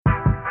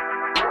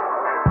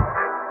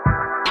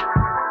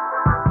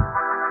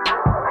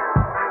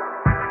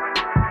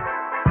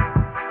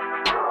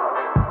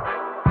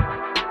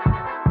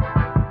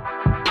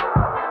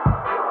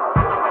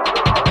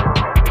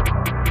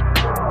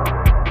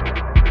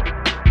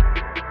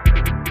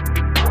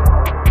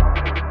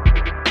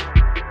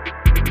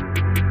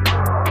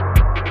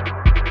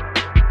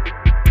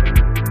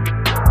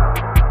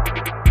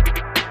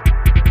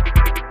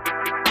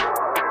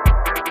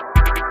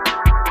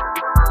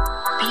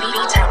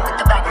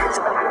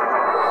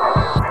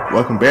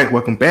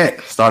Welcome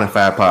back. Starting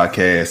Five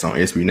Podcast on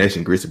SB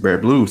Nation Grizzly Bear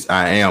Blues.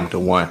 I am the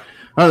one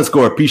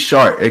 _ P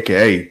Sharp,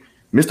 aka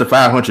Mr.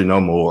 500 no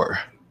more.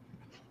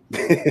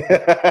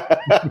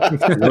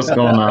 What's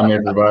going on,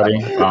 everybody?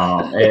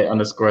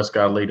 @_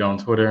 Scott Lead on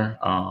Twitter.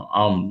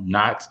 I'm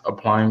not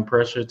applying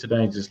pressure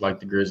today, just like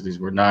the Grizzlies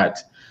were not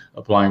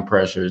applying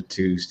pressure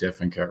to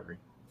Stephen Curry.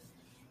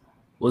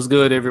 What's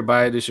good,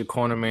 everybody? This your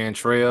corner man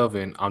Trev,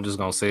 and I'm just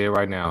gonna say it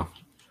right now.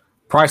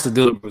 Price of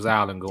Dillon Brooks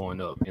Island going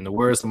up. In the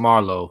words of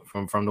Marlo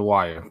from The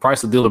Wire,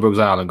 price of Dillon Brooks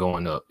Island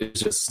going up.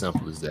 It's just as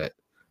simple as that.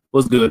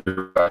 What's good,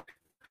 everybody?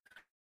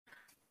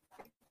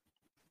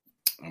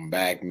 I'm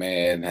back,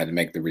 man. Had to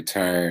make the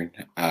return.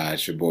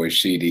 It's your boy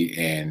Sheedy,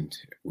 and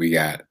we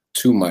got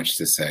too much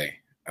to say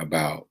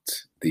about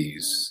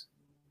these.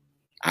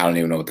 I don't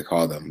even know what to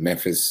call them.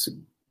 Memphis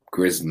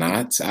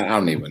Grizznots? I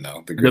don't even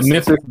know. The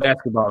Memphis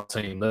basketball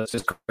team. Let's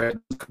just correct.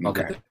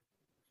 Okay.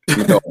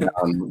 You go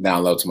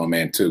down low to my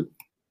man, too.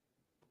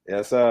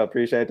 Yes, sir.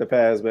 Appreciate the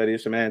pass, buddy.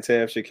 It's your man,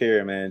 Tev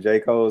Shakir, man. J.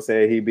 Cole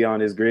said he'd be on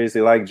his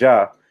Grizzly like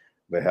Ja.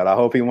 But hell, I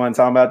hope he wasn't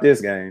talking about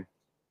this game.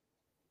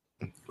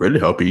 Really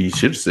hope he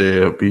should have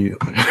said be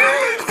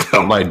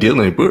I'm like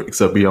Dillon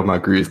Brooks, I'll be on my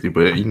Grizzly,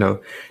 but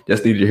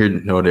just need to hear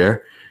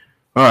there.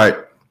 All right.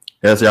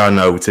 As y'all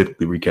know, we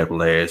typically recap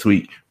last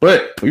week,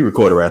 but we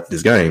recorded after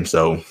this game,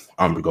 so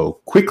I'm gonna go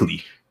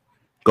quickly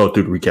through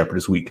the recap of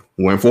this week.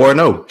 We went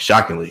 4-0,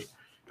 shockingly.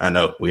 I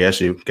know we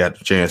actually got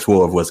the chance.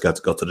 4 of us got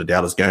to go to the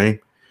Dallas game.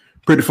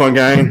 Pretty fun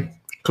game.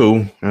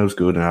 Cool. That was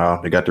good and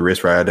all. They got the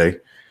rest Friday.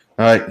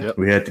 All right. Yep.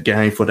 We had the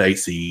game for the 8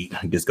 seed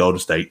against Golden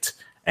State.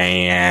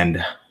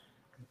 And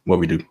what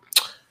we do.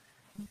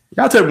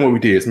 Y'all tell me what we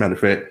did, as a matter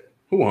of fact.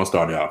 Who want to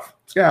start it off?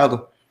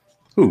 Skyler.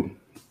 Who?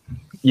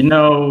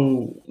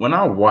 When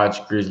I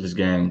watch Grizzlies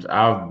games,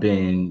 I've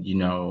been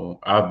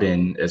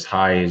as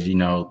high as,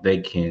 they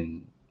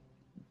can.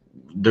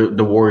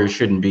 The Warriors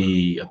shouldn't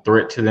be a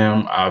threat to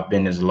them. I've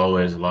been as low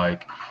as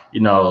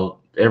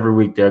every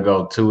week they'll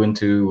go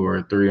 2-2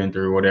 or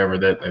 3-3, whatever.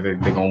 That they're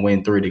gonna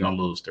win 3, they're gonna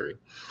lose 3.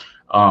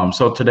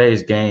 So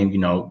today's game,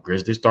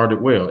 Grizzlies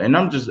started well, and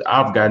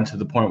I've gotten to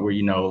the point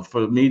where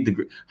for me,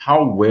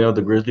 how well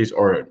the Grizzlies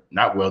or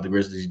not well the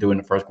Grizzlies do in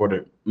the first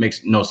quarter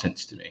makes no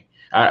sense to me.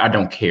 I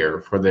don't care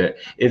for that.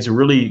 It's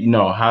really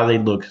how they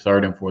look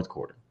third and fourth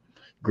quarter.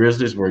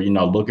 Grizzlies were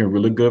looking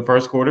really good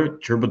first quarter.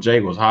 Triple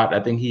J was hot.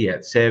 I think he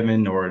had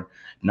 7 or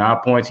 9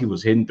 points. He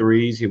was hitting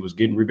threes. He was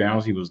getting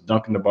rebounds. He was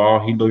dunking the ball.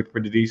 He looked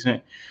pretty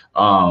decent.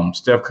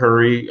 Steph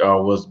Curry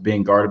was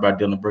being guarded by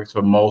Dillon Brooks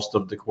for most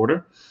of the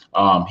quarter.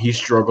 He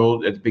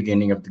struggled at the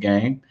beginning of the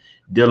game.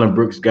 Dillon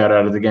Brooks got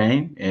out of the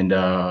game, and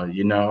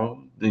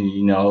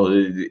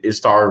it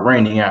started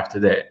raining after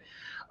that.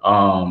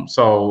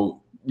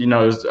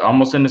 It's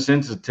almost in a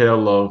sense a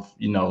tale of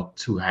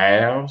 2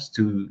 halves,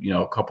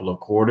 a couple of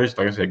quarters.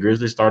 Like I said,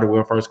 Grizzlies started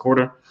well first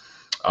quarter.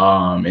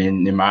 And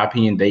in my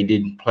opinion, they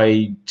didn't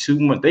play too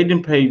much. They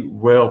didn't play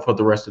well for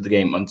the rest of the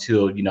game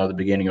until the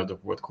beginning of the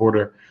fourth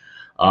quarter,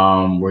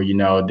 where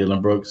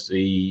Dillon Brooks,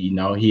 he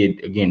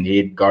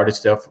had guarded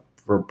Steph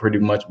for pretty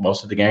much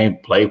most of the game,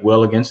 played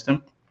well against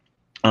him.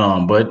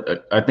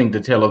 But I think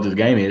the tale of the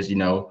game is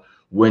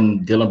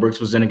when Dillon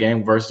Brooks was in the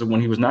game versus when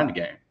he was not in the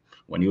game.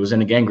 When he was in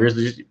the game,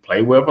 Grizzlies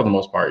played well for the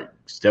most part.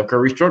 Steph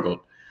Curry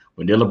struggled.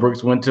 When Dillon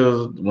Brooks went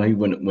to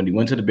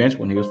the bench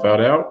when he was fouled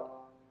out.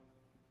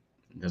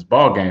 This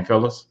ball game,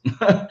 fellas.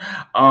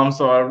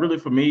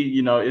 For me,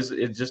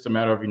 it's just a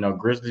matter of,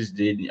 Grizzlies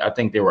I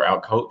think they were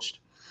outcoached.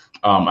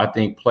 I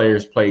think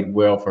players played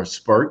well for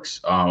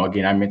spurts.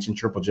 Again, I mentioned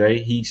Triple J.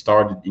 He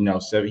started,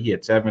 7. He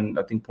had 7,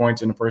 I think,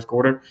 points in the first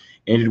quarter.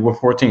 Ended with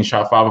 14,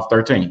 shot 5 of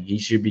 13. He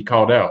should be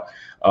called out.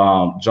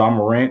 Ja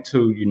Morant,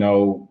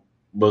 who,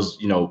 was,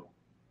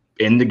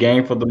 in the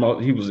game for the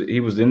most. He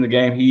was in the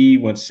game. He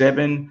went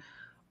 7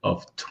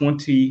 of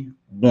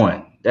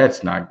 21.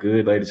 That's not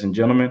good, ladies and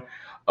gentlemen.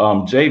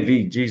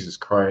 JV, Jesus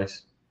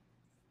Christ,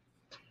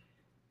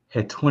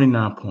 had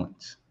 29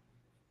 points.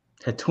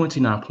 Had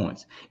 29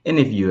 points. And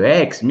if you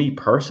ask me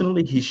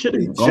personally, he should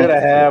have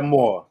had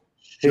more.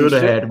 Should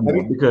have had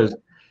more, because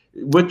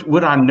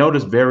what I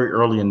noticed very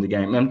early in the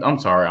game, and I'm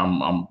sorry,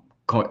 I'm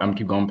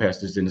keep going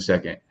past this in a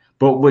second.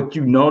 But what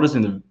you notice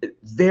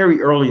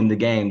very early in the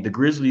game, the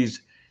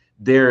Grizzlies,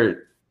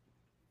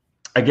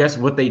 I guess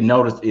what they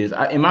noticed is,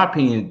 in my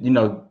opinion,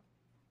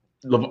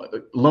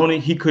 Looney,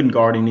 he couldn't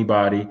guard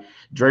anybody.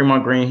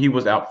 Draymond Green, he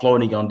was out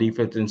floating on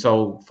defense. And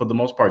so for the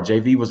most part,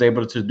 JV was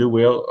able to do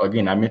well.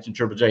 Again, I mentioned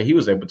Triple J, he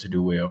was able to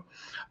do well.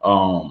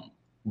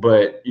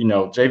 But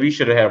JV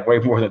should have had way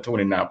more than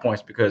 29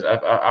 points, because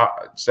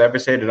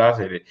Savage said it, I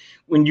said it.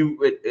 When you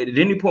at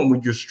any point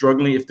when you're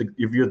struggling, if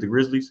you're the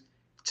Grizzlies,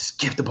 just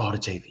give the ball to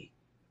JV.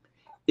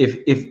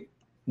 If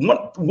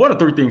one of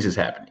 3 things is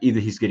happening, either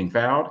he's getting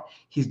fouled,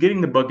 he's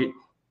getting the bucket,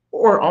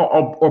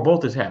 or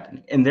both is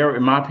happening. And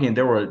in my opinion,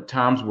 there were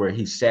times where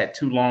he sat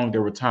too long.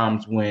 There were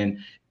times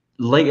when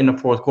late in the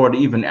fourth quarter,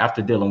 even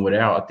after Dillon went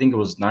out, I think it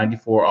was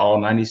 94 all,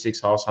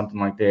 96 all, something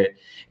like that.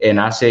 And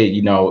I said,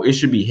 it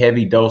should be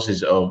heavy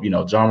doses of,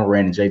 Ja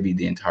Morant and JV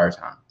the entire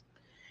time.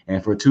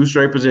 And for 2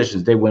 straight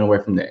possessions, they went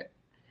away from that.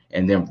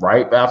 And then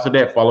right after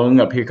that, following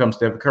up, here comes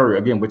Steph Curry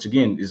again, which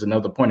again is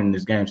another point in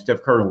this game.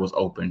 Steph Curry was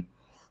open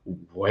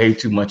way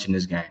too much in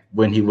this game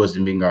when he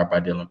wasn't being guarded by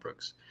Dillon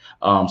Brooks.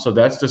 So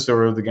that's the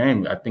story of the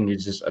game. I think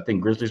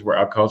Grizzlies were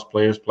outcoached.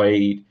 Players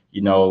played,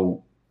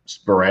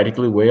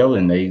 sporadically well,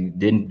 and they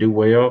didn't do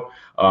well.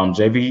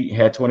 JV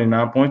had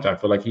 29 points. I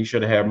feel like he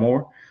should have had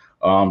more.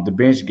 The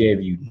bench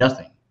gave you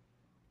nothing.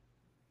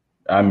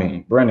 I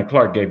mean, Brandon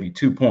Clark gave you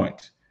 2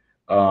 points.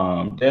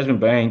 Desmond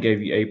Bane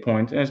gave you 8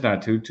 points. That's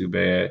not too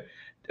bad.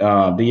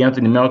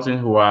 DeAnthony Melton,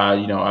 who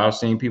I've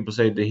seen people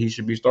say that he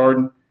should be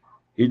starting.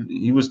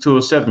 He was 2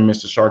 of 7,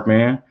 Mr. Shark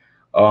Man.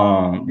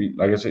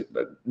 Like I said,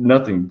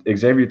 nothing.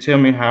 Xavier, tell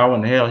me how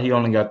in the hell he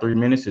only got 3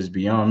 minutes is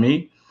beyond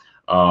me.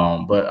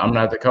 But I'm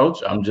not the coach.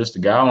 I'm just a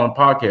guy on a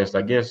podcast,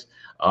 I guess.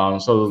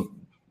 So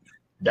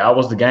that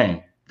was the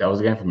game. That was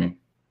the game for me.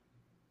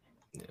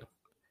 Yeah.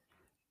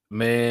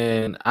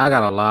 Man, I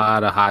got a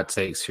lot of hot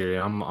takes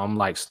here. I'm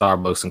like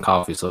Starbucks and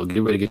coffee, so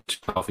get ready to get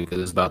your coffee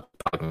because it's about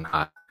to be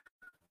hot.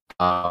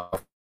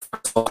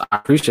 So I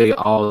appreciate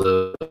all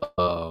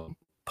the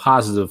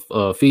positive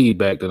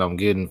feedback that I'm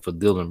getting for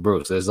Dillon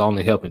Brooks. That's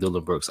only helping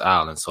Dillon Brooks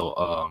Island.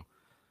 So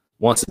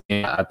once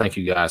again, I thank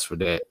you guys for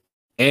that.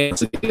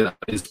 And again,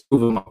 it's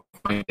proving my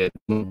point that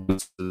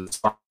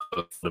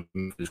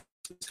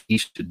he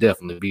should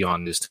definitely be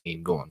on this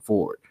team going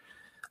forward.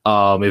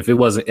 If it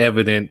wasn't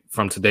evident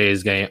from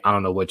today's game, I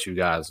don't know what you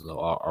guys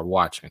are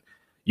watching.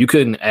 You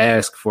couldn't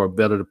ask for a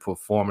better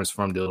performance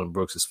from Dillon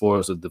Brooks as far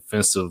as the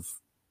defensive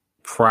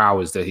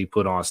prowess that he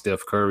put on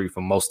Steph Curry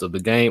for most of the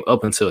game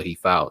up until he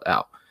fouled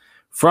out.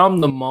 From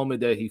the moment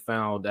that he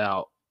fouled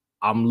out,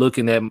 I'm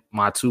looking at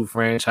my 2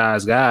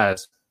 franchise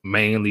guys,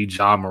 mainly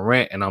Ja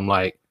Morant, and I'm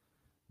like,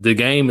 the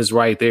game is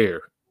right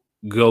there.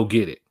 Go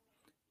get it.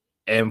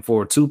 And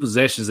for 2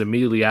 possessions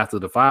immediately after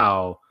the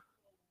foul,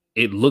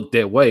 it looked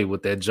that way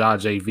with that Ja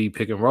JV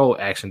pick and roll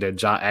action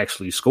that Ja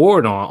actually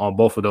scored on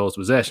both of those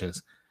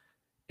possessions.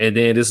 And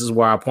then this is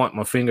where I point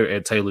my finger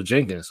at Taylor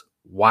Jenkins.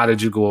 Why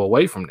did you go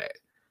away from that?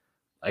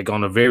 Like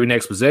on the very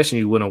next possession,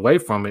 you went away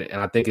from it.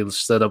 And I think it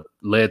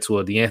led to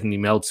a DeAnthony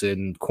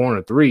Melton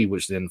corner 3,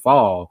 which didn't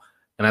fall.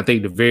 And I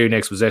think the very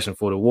next possession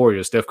for the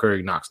Warriors, Steph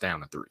Curry knocks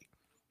down a 3.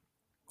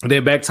 And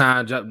then by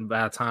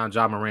the time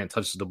Ja Morant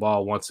touches the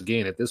ball once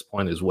again, at this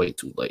point, it's way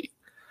too late.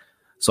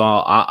 So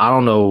I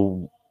don't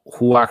know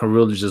who I can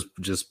really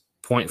just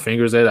point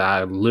fingers at.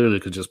 I literally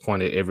could just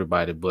point at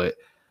everybody. But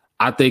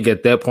I think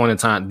at that point in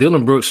time,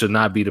 Dillon Brooks should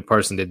not be the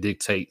person that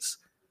dictates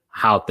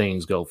how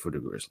things go for the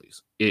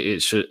Grizzlies.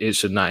 It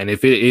should not. And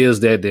if it is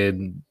that,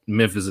 then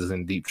Memphis is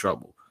in deep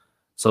trouble.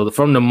 So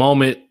from the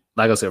moment,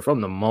 like I said, from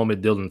the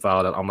moment Dillon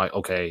fouled out, I'm like,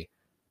 okay,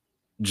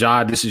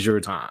 Ja, this is your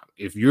time.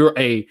 If you're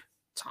a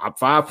top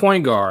 5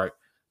 point guard,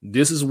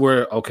 this is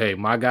where, okay,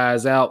 my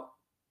guy's out.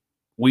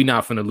 We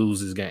not finna lose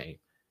this game.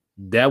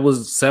 That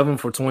was 7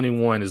 for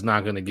 21 is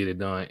not going to get it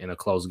done in a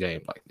close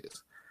game like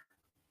this.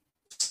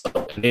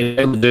 So, and then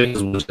Taylor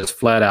Jenkins was just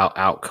flat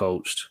out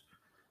coached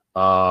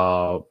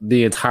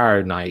the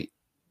entire night.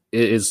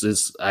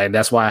 And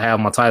that's why I have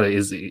my title.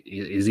 Is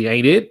he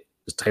ain't it?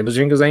 Is Taylor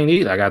Jenkins ain't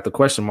it? I got the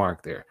question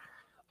mark there.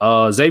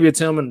 Xavier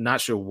Tillman,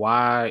 not sure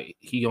why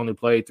he only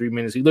played 3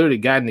 minutes. He literally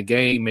got in the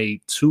game,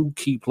 made 2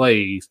 key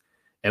plays,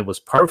 and was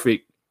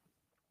perfect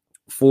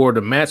for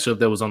the matchup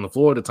that was on the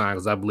floor at the time,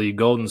 because I believe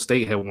Golden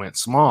State had went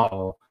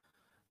small.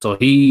 So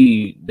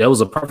that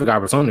was a perfect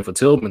opportunity for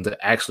Tillman to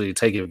actually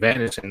take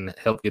advantage and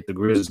help get the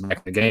Grizzlies back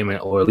in the game,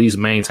 or at least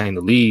maintain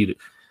the lead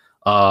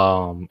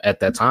at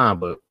that time.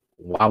 But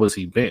why was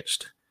he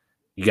benched?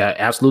 You got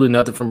absolutely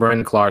nothing from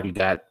Brandon Clark. You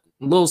got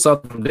a little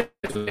something from Davis.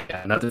 You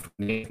got nothing from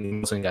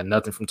Nicholson. Got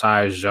nothing from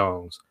Tyus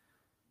Jones.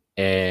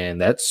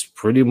 And that's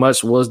pretty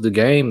much was the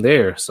game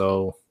there.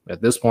 So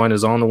at this point,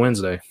 it's on to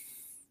Wednesday.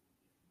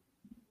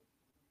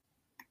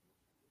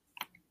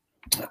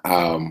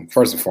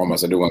 First and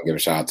foremost, I do want to give a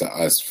shout out to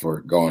us for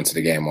going to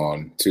the game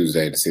on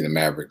Tuesday to see the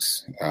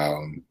Mavericks.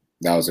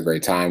 That was a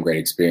great time, great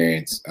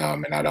experience,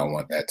 and I don't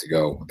want that to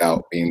go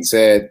without being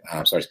said.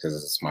 Especially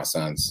because it's my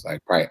son's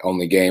probably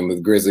only game with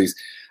the Grizzlies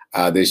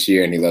this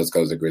year, and he loves to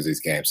go to the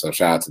Grizzlies game. So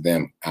shout out to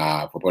them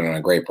for putting on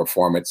a great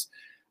performance.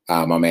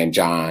 My man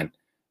John,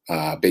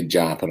 Big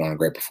John, put on a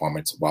great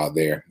performance while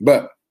there.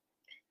 But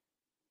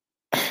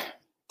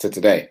to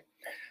today.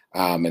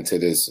 Into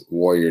this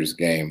Warriors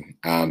game.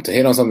 To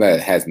hit on something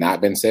that has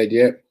not been said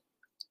yet,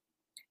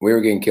 we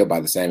were getting killed by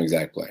the same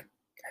exact play.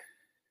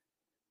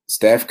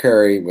 Steph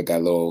Curry with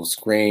that little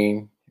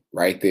screen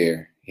right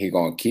there, he's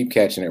going to keep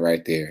catching it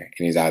right there,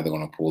 and he's either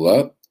going to pull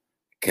up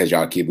because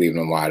y'all keep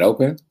leaving him wide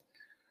open,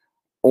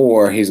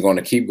 or he's going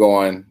to keep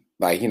going,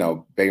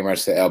 very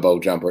much the elbow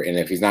jumper, and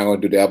if he's not going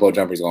to do the elbow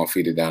jumper, he's going to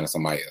feed it down to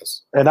somebody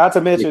else. And not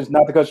to mention,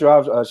 not to cut you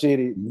off,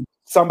 Sheedy,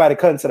 somebody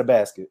cutting to the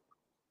basket.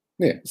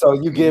 Yeah. So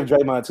you give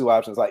Draymond 2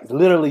 options,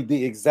 literally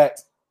the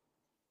exact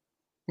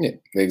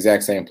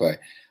same play.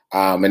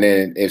 And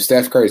then if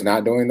Steph Curry's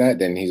not doing that,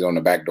 then he's on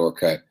the backdoor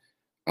cut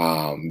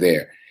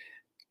there.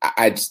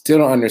 I still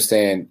don't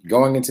understand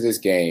going into this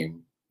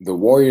game, the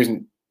Warriors,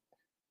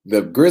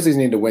 the Grizzlies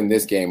need to win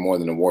this game more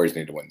than the Warriors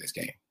need to win this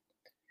game.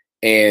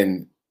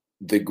 And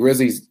the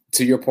Grizzlies,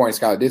 to your point,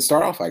 Skylar, did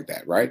start off like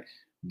that, right?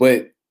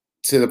 But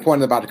to the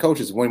point about the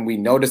coaches, when we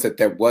noticed that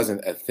there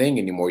wasn't a thing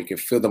anymore, you can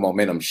feel the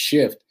momentum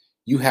shift.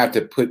 You have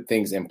to put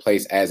things in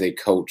place as a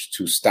coach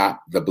to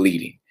stop the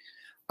bleeding.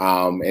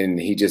 And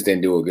he just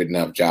didn't do a good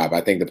enough job.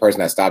 I think the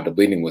person that stopped the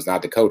bleeding was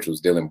not the coach, it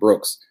was Dillon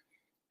Brooks.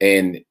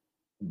 And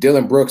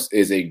Dillon Brooks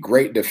is a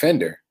great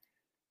defender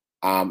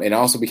and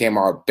also became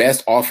our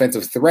best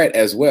offensive threat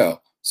as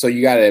well. So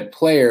you got a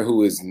player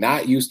who is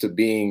not used to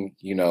being,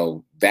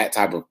 that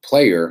type of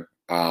player,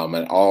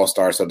 an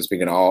all-star, so to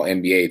speak, an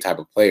all-NBA type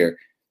of player,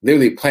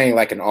 literally playing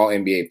like an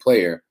all-NBA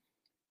player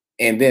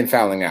and then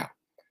fouling out.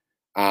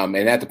 And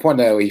at the point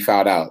that he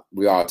fouled out,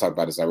 we all talked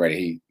about this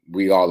already.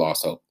 We all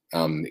lost hope.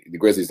 The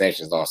Grizzlies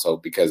Nation lost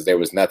hope because there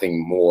was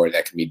nothing more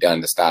that can be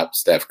done to stop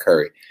Steph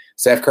Curry.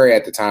 Steph Curry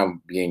at the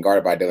time being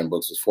guarded by Dillon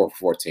Brooks was 4 for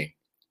 14.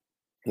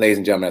 Ladies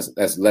and gentlemen,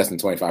 that's less than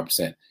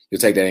 25%. You'll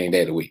take that any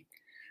day of the week,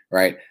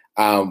 right?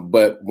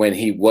 But when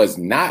he was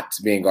not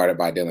being guarded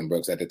by Dillon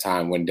Brooks at the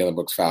time when Dillon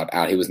Brooks fouled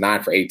out, he was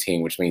 9 for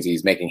 18, which means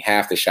he's making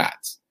half the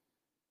shots.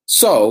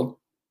 So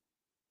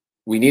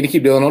we need to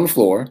keep Dillon on the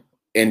floor,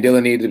 and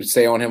Dillon needed to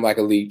stay on him like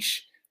a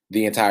leech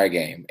the entire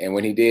game. And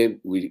when he did,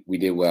 we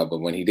did well. But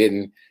when he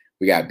didn't,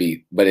 we got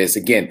beat. But it's,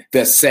 again,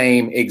 the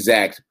same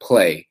exact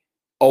play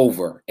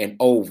over and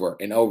over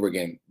and over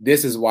again.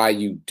 This is why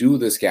you do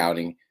the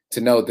scouting,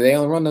 to know that they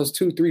only run those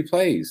 2-3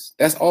 plays.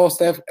 That's all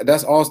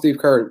Steve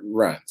Kerr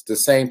runs, the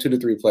same 2 to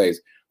 3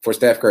 plays for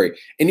Steph Curry.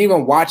 And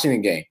even watching the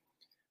game,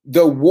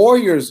 the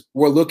Warriors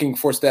were looking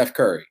for Steph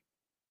Curry,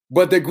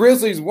 but the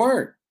Grizzlies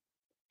weren't.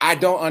 I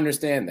don't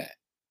understand that.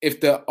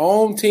 If the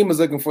home team is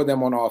looking for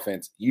them on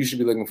offense, you should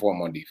be looking for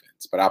them on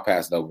defense. But I'll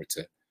pass it over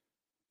to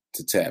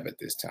Tab at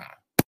this time.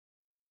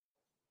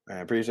 I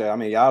appreciate it. I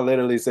mean, y'all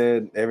literally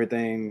said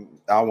everything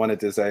I wanted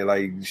to say.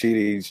 Like,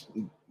 Sheedy,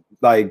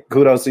 like,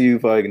 kudos to you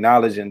for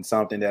acknowledging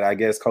something that I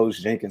guess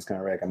Coach Jenkins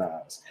can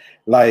recognize.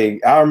 Like,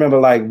 I remember,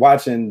 like,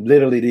 watching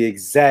literally the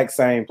exact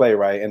same play,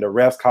 right? And the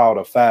refs called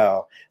a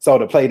foul, so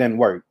the play didn't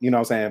work. You know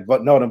what I'm saying?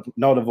 But no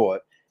the void.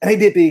 And they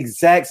did the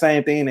exact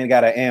same thing and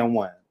got an and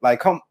one.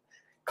 Like,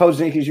 Coach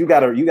Jenkins, you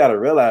gotta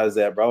realize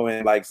that, bro.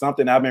 And, like,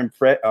 something I've been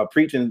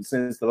preaching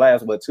since the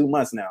last, 2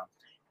 months now.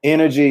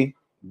 Energy,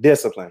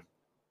 discipline.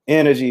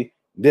 Energy,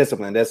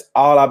 discipline. That's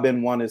all I've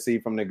been wanting to see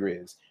from the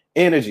Grizz.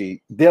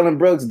 Energy. Dillon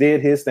Brooks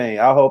did his thing.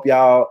 I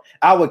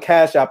would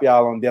cash up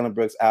y'all on Dillon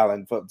Brooks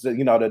Island for,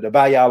 to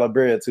buy y'all a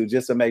beer too,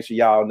 just to make sure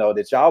y'all know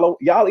that y'all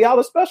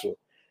are special.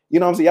 You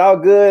know what I'm saying? Y'all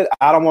good.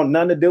 I don't want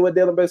nothing to do with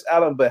Dillon Brooks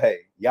Island, but hey,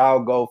 y'all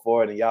go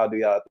for it and y'all do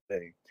y'all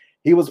thing.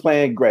 He was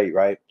playing great,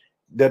 right?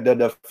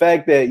 The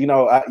fact that,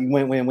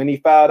 when he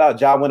fouled out,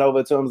 Ja went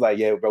over to him, was like,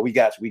 yeah, bro, we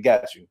got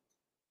you.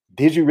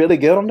 Did you really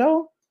get him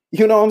though?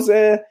 You know what I'm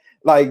saying?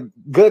 Like,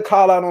 good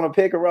call out on a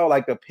pick and roll.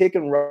 Like, the pick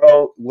and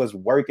roll was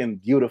working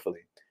beautifully.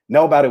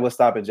 Nobody was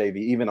stopping JV,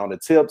 even on the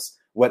tips,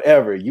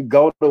 whatever. You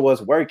go to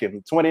what's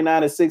working.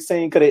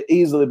 29-16 could have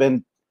easily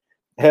been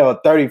held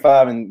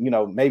 35 and,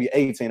 maybe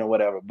 18 or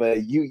whatever.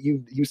 But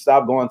you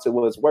stopped going to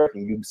what's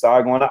working. You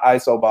started going to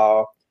ISO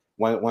ball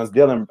once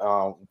Dillon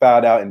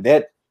fouled out. And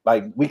that,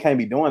 like, we can't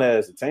be doing that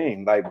as a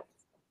team. Like,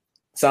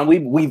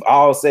 we've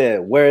all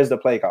said, where's the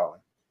play calling?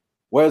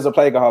 Where's the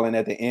play calling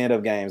at the end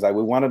of games? Like,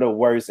 we're one of the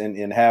worst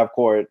in half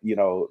court,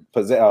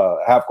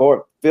 half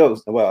court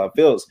fields.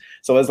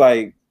 So it's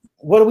like,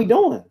 what are we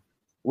doing?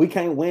 We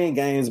can't win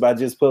games by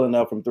just pulling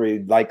up from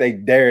three like they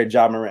dared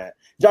Ja Morant.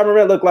 Ja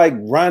Morant looked like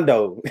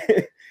Rondo.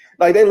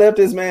 Like, they left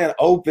this man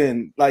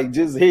open. Like,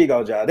 just, here you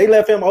go, Ja. They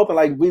left him open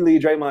like we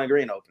leave Draymond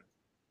Green open.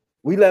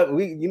 They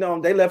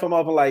left him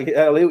open like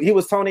he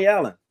was Tony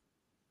Allen.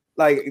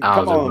 Like,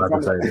 come on.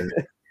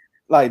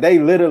 Like, they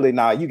literally,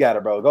 you got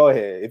it, bro. Go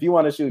ahead. If you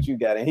want to shoot, you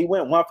got it. And he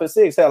went 1 for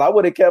 6. Hell, I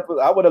would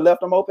have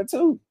left him open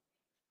too.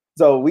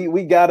 So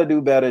we got to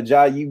do better.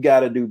 Ja, you got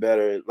to do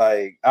better.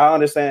 Like, I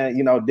understand,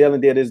 Dillon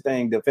did his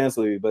thing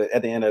defensively, but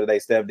at the end of the day,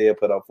 Steph did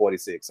put up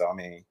 46. So, I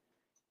mean,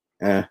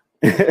 yeah.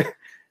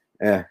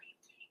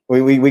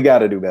 We got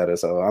to do better.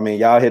 So, I mean,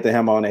 y'all hit the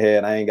hammer on the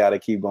head. I ain't got to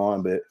keep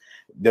going, but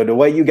the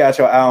way you got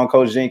your eye on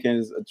Coach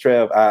Jenkins,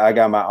 Trev, I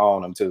got my eye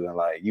on him too. And,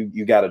 like,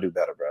 you got to do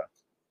better, bro.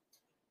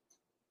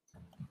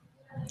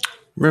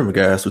 Remember,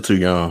 guys, we're too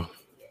young.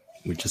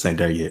 We just ain't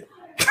there yet.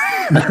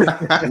 Okay.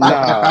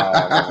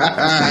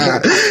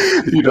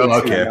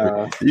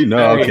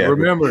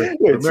 Remember,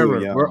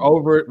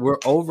 we're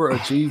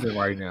overachieving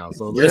right now.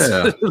 So let's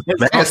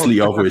vastly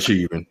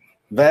overachieving.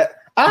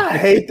 I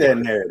hate that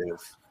narrative.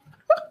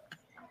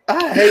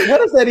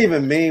 What does that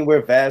even mean?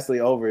 We're vastly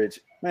overachieving.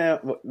 Man,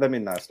 let me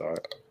not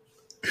start.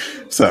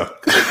 So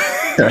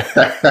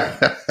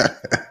I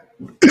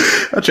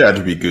tried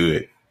to be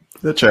good.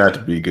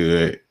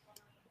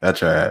 I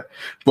tried.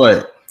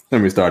 But let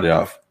me start it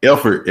off.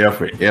 Effort,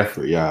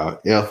 y'all.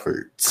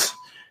 Efforts.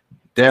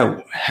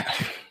 How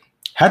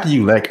do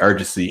you lack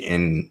urgency?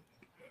 And,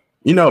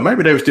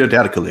 maybe they were still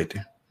data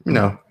collecting.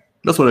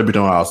 That's what they've been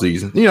doing all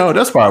season.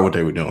 That's probably what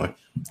they were doing.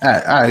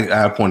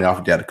 I pointed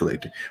off data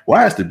collecting.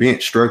 Why is the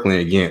bench struggling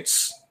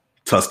against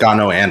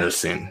Toscano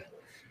Anderson,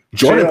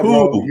 Jordan Chill,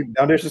 bro. Poole. You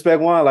don't disrespect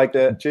one like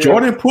that. Chill.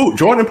 Jordan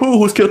Poole,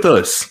 who's killed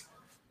us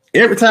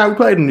every time we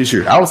played him this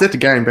year. I was at the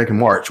game back in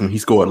March when he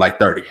scored like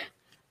 30,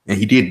 and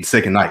he did the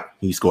second night.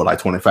 He scored like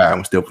 25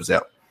 and still was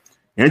out.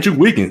 Andrew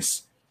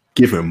Wiggins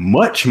giving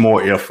much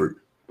more effort.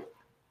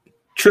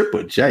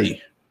 Triple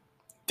J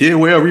did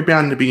well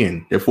rebounding to be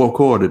in that fourth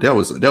quarter. That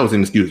was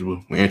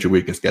inexcusable when Andrew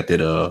Wiggins got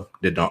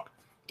that dunk.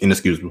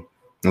 Inexcusable.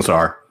 I'm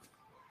sorry.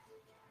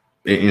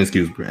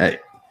 Inexcusable. Hey,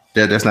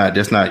 that's not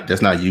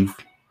youth.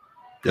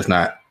 That's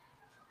effort,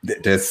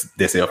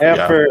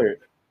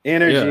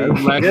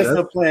 energy,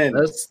 discipline.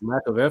 That's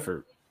lack of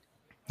effort.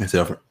 That's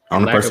effort.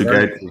 On the person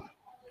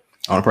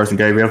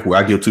gave effort. Well,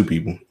 I give two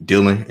people,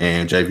 Dylan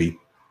and JV.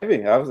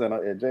 JV, I was in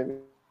JV.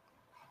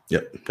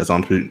 Yep, that's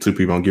on two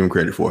people I'm giving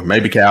credit for.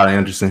 Maybe Kyle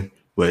Anderson,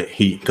 but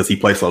because he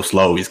plays so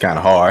slow, it's kind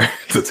of hard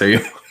to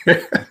tell.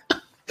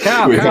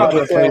 Kyle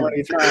just plays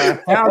his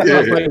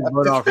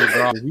butt off his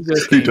draw. He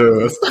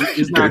does.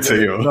 It's not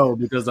no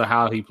because of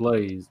how he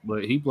plays,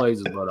 but he plays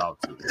his butt off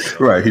too. So.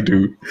 Right, he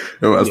do.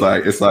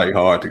 It's like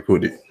hard to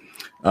put it.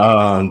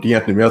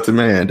 DeAnthony Melton,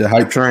 man, the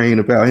hype train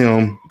about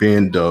him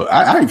being the.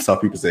 I even saw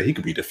people say he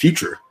could be the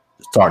future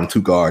starting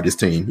two guard this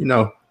team. You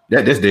know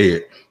that's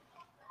dead.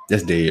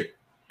 That's dead.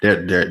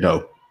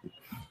 No.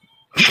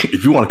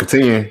 If you want to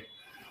continue,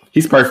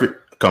 he's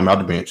perfect. Come out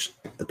the bench.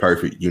 That's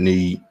perfect. You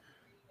need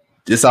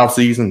this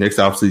offseason, next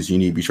offseason, you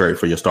need to be traded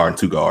for your starting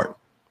two guard.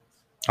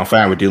 I'm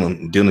fine with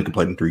Dylan. Dylan can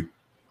play in 3.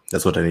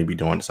 That's what they need to be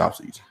doing this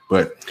offseason.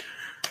 But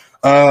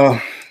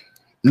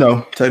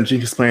no, Taylor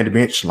Jenkins playing the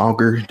bench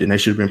longer than they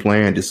should have been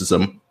playing. This is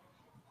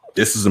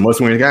a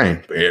must-win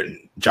game.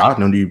 And Josh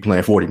don't need to be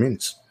playing 40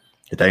 minutes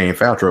if they ain't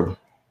foul trouble.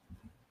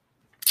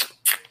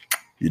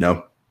 You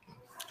know.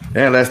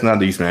 And last but not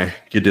least, man,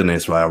 get Dylan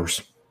his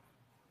flowers.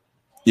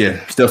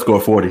 Yeah, Steph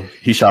scored 40.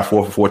 He shot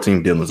 4 for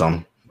 14. Dylan was on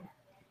him.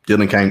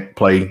 Dylan can't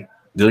play.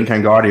 Dylan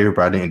can't guard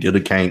everybody, and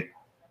Dylan can't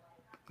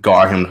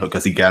guard him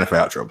because he got in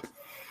foul trouble.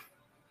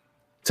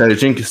 Taylor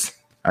Jenkins,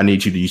 I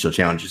need you to use your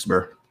challenges,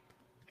 bro.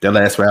 That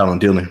last foul on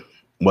Dylan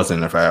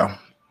wasn't a foul,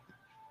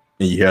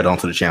 and you held on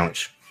to the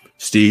challenge.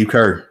 Steve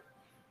Kerr,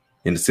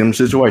 in a similar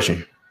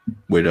situation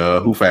with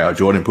who fouled,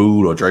 Jordan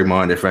Poole or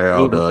Draymond that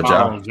fouled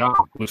John,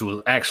 which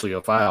was actually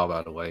a foul,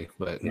 by the way.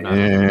 But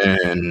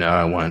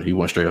no, he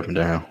went straight up and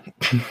down.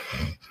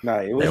 No,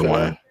 it was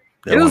one.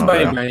 It was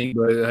bang,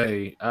 but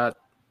hey,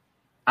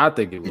 I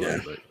think it was. Yeah.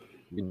 But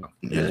you know,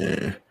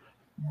 yeah,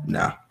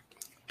 nah.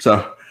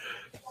 So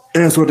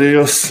that's what it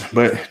is.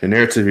 But the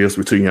narrative is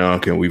we're too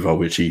young and we've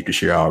overachieved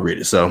this year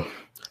already. So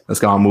let's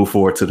go and move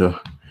forward to the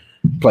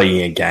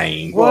play-in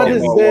game. What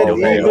does that even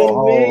mean?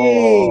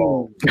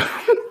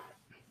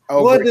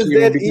 What does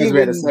that even? We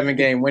had a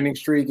 7-game winning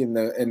streak in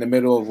the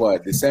middle of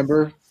what,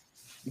 December?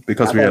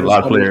 Because we had a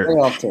lot of players.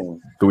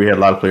 We had a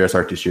lot of players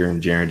hurt this year,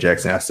 and Jaren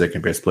Jackson, our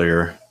second best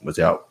player, was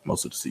out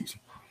most of the season.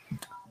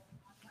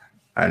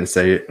 I didn't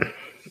say it,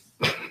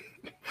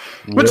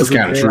 which is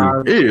kind of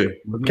true. Yeah,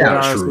 kind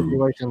of true.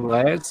 Situation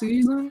last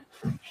season,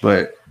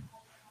 but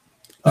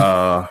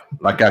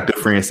like our good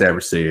friend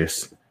Savage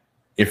says,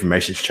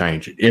 information's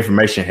changing.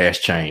 Information has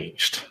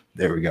changed.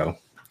 There we go.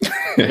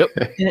 Yep.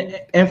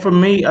 And for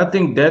me, I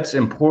think that's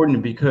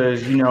important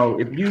because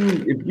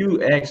if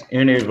you ask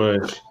any of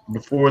us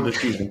before the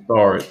season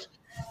starts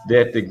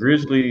that the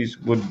Grizzlies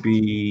would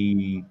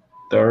be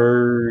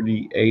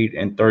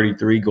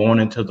 38-33 going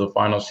into the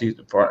final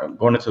season,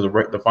 going into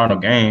the final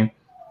game,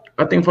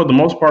 I think for the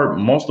most part,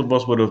 most of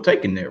us would have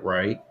taken that,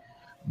 right?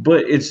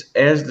 But it's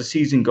as the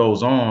season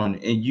goes on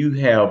and you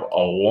have a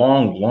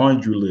long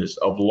laundry list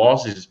of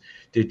losses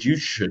that you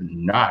should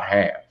not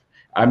have.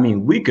 I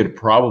mean, we could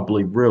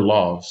probably reel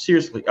off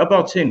seriously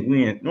about 10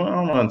 wins. No, I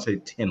don't want to say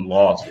 10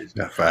 losses.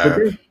 Not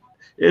 5.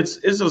 It's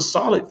a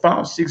solid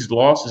 5-6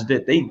 losses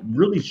that they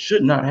really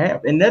should not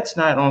have, and that's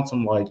not on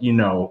some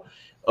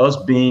us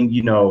being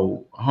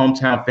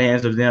hometown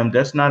fans of them.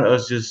 That's not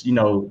us just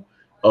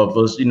of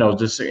us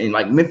just saying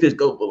like Memphis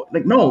go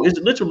like no. It's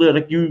literally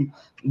like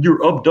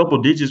you're up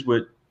double digits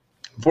with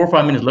 4 or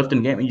 5 minutes left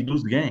in the game and you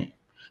lose the game.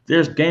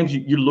 There's games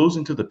you're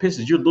losing to the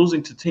Pistons. You're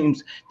losing to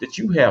teams that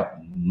you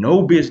have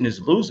no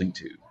business losing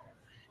to.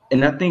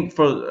 And I think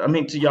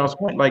to y'all's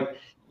point,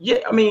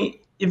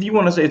 if you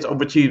want to say it's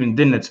overachieving,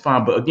 then that's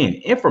fine. But again,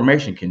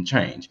 information can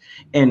change.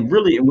 And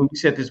really, when we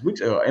said this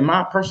weeks ago, in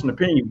my personal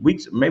opinion,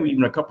 maybe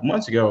even a couple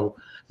months ago,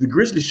 the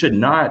Grizzlies should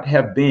not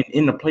have been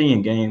in the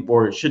play-in game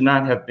or should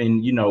not have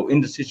been,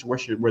 in the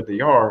situation where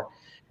they are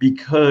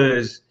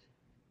because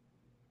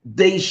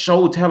they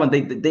show talent.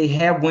 They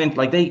have wins.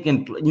 Like they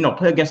can,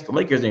 play against the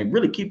Lakers and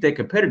really keep that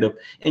competitive.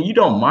 And you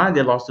don't mind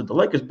their loss to the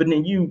Lakers, but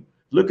then you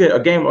look at a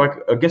game like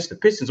against the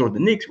Pistons or the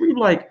Knicks, where you're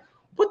like,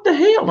 what the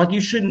hell? Like they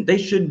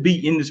should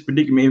be in this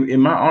predicament. In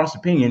my honest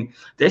opinion,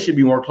 they should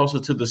be more closer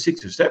to the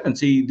 6 or 7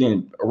 seed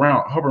than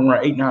hovering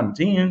around 8, 9, and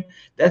 10.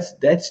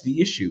 That's the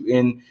issue.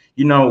 And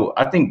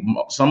I think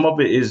some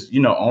of it is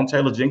on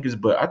Taylor Jenkins,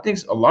 but I think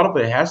a lot of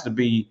it has to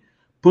be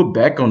put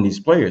back on these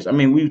players. I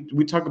mean,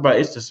 we talk about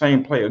it's the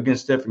same play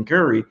against Stephen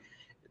Curry.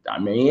 I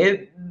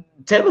mean,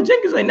 Taylor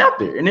Jenkins ain't out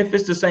there. And if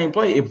it's the same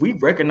play, if we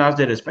recognize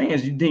that as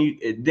fans,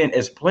 then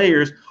as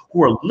players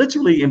who are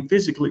literally and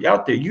physically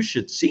out there, you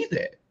should see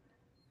that.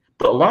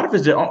 But a lot of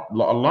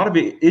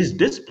it is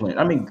discipline.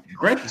 I mean,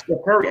 granted,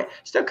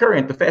 Steph Curry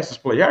ain't the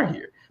fastest player out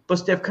here, but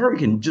Steph Curry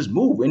can just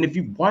move. And if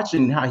you're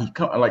watching how he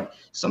come, like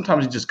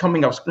sometimes it's just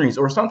coming off screens,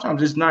 or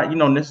sometimes it's not,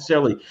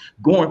 necessarily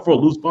going for a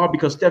loose ball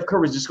because Steph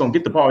Curry is just gonna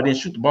get the ball and then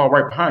shoot the ball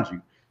right behind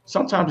you.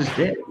 Sometimes it's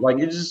that. Like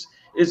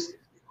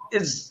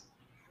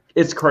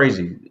it's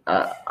crazy.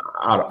 I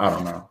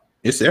don't know.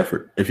 It's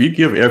effort. If you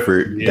give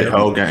effort that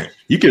whole game,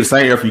 you get the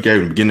same effort you gave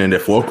in the beginning of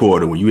that fourth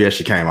quarter when you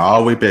actually came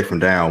all the way back from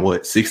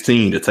down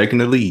 16 to taking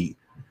the lead.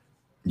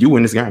 You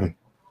win this game,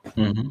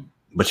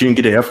 but you didn't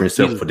get the effort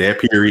yourself for that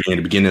period in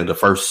the beginning of the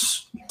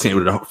first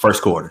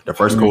quarter. The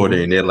first quarter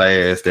and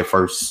that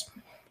first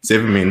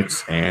 7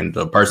 minutes, and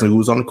the person who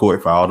was on the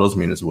court for all those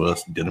minutes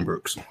was Dillon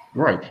Brooks.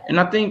 Right, and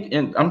I think,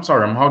 and I'm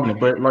sorry, I'm hogging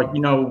it, but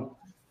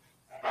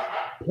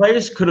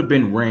players could have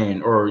been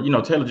ran, or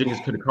Taylor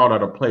Jenkins could have called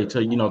out a play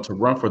to to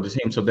run for the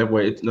team, so that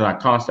way it's not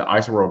constant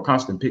iso roll,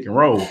 constant pick and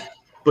roll.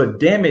 But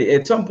damn it,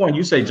 at some point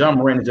you say John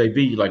Moran and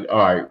JV, like, all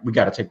right, we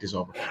got to take this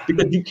over,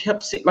 because you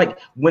kept seeing, like,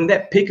 when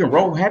that pick and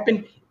roll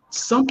happened,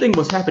 something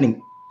was happening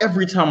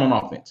every time on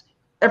offense,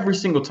 every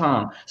single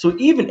time. So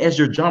even as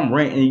you're John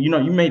Moran, and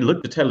you may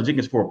look to Taylor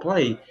Jenkins for a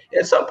play,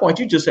 at some point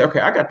you just say,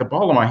 okay, I got the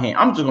ball in my hand,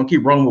 I'm just gonna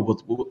keep rolling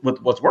with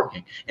what's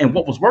working. And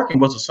what was working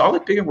was a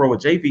solid pick and roll with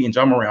JV and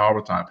John Moran all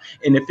the time.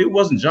 And if it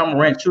wasn't John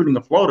Moran shooting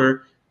the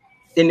floater,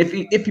 and if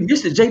he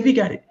missed it, JV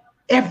got it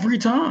every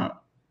time.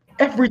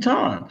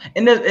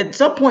 And at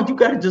some point you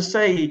got to just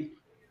say,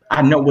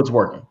 I know what's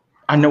working,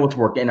 and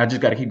I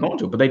just got to keep going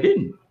to it. But they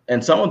didn't,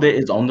 and some of it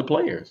is on the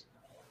players.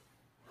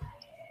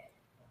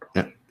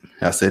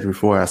 I said it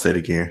before, I said it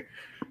again.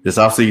 This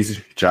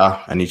offseason,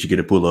 Ja, I need you to get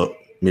a pull-up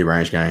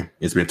mid-range game.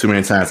 It's been too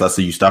many times I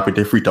see you stop at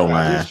the free throw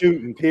line. Just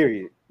shooting,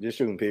 period.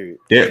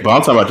 Yeah, but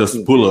I'm talking about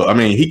just pull-up. I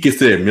mean, he gets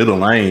to that middle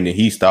lane, and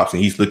he stops,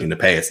 and he's looking to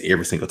pass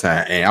every single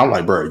time. And I'm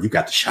like, bro, you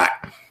got the shot.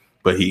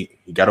 But he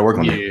got to work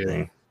on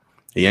that.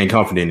 He ain't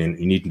confident, and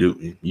you need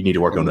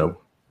to work on that.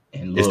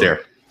 And look, it's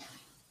there.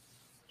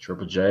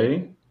 Triple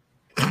J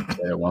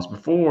said once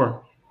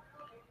before,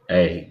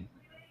 hey,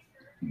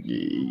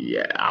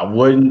 yeah, I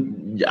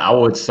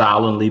would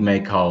silently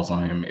make calls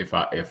on him if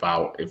I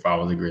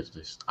was the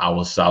Grizzlies. I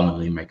would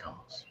silently make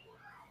calls.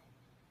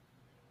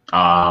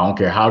 I don't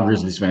care how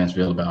Grizzlies fans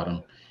feel about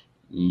him.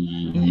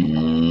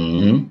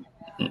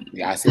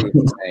 Yeah, I see what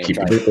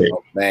you're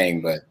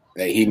saying, but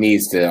he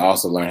needs to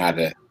also learn how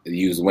to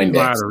use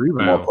Windex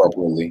more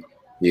appropriately.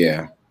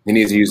 Yeah, he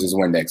needs to use his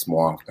Windex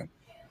more often.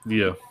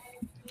 Yeah.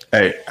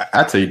 Hey,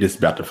 I tell you this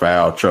about the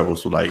foul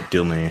troubles with like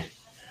Dillon.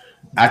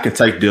 I can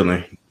take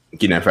Dillon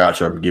getting that foul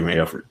trouble, giving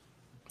effort.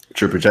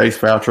 Triple J's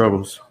foul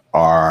troubles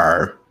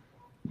are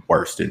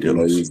worse than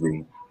Dillon's. It's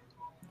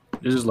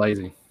just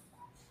lazy,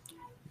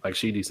 like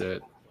Sheedy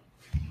said.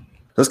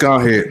 Let's go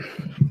ahead.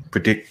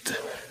 Predict.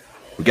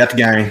 We got the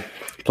game.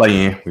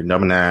 Play in. We're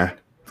number 9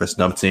 versus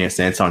number 10,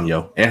 San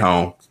Antonio at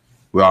home.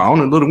 We're on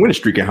a little winning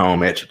streak at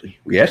home, actually.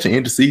 We actually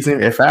ended the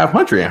season at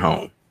 500 at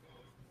home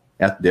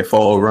after that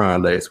 4-0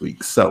 run last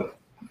week. So,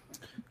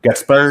 got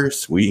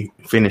Spurs. We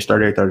finished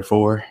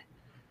 38-34.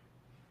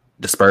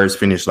 The Spurs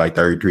finished like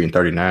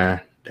 33-39.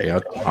 I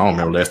don't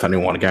remember last time they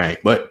won a game.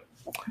 But,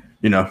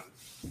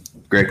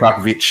 Greg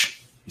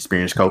Popovich,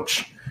 experienced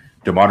coach.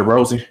 DeMar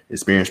DeRozan,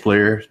 experienced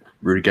player.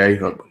 Rudy Gay,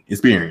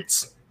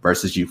 experience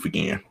versus youth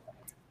again.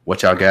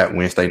 What y'all got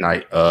Wednesday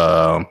night?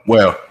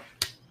 Well,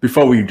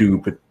 before we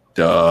do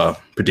the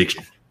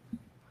prediction,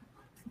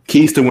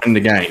 keys to winning the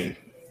game.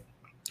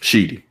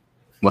 Sheedy,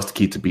 what's the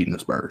key to beating the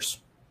Spurs?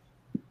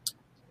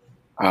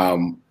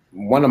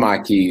 One of my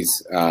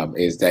keys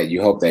is that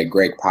you hope that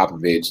Greg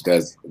Popovich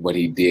does what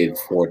he did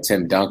for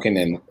Tim Duncan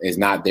and is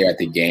not there at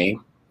the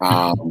game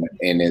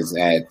and is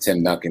at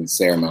Tim Duncan's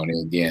ceremony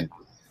again.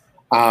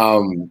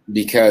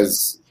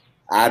 Because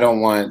I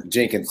don't want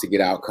Jenkins to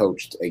get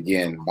out-coached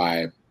again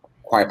by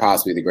quite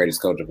possibly the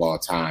greatest coach of all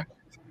time.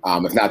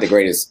 If not the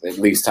greatest, at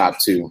least top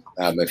 2,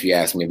 if you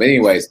ask me. But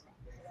anyways,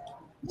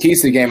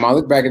 keys to the game, I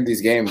look back at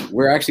these games.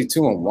 We're actually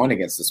 2-1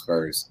 against the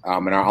Spurs.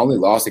 And our only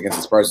loss against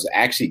the Spurs was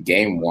actually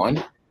game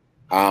 1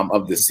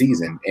 of the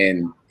season.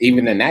 And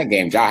even in that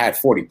game, Ja had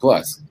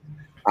 40+.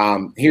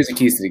 Here's the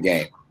keys to the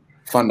game.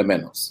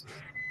 Fundamentals.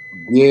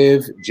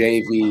 Give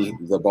JV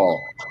the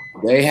ball.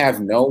 They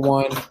have no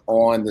one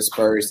on the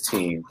Spurs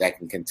team that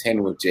can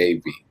contend with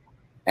JV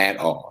at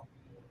all.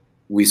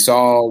 We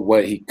saw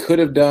what he could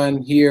have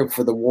done here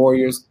for the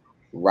Warriors.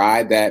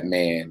 Ride that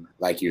man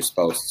like you're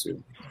supposed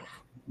to.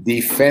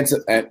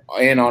 Defensive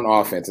and on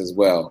offense as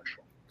well.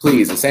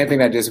 Please, the same thing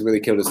that just really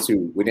killed us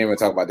too. We didn't even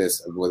talk about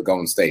this with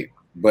Golden State.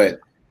 But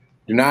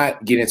do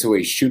not get into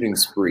a shooting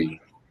spree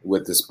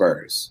with the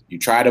Spurs. You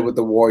tried it with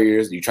the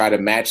Warriors. You tried to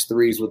match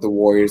threes with the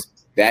Warriors.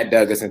 That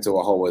dug us into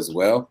a hole as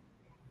well.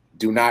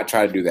 Do not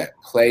try to do that.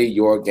 Play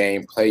your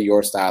game. Play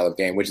your style of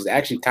game, which is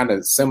actually kind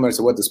of similar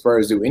to what the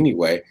Spurs do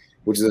anyway,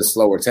 which is a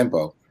slower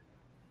tempo.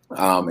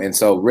 And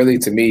so really,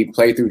 to me,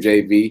 play through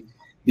JV.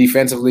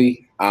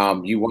 defensively,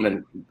 you want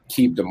to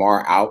keep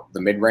DeMar out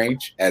the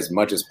mid-range as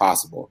much as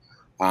possible.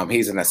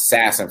 He's an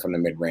assassin from the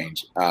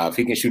mid-range. If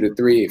he can shoot a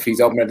three, if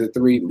he's open at the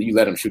three, you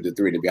let him shoot the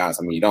three, to be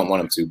honest. I mean, you don't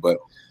want him to, but,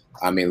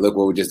 I mean, look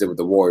what we just did with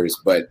the Warriors.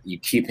 But you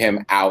keep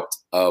him out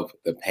of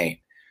the paint.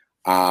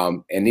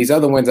 And these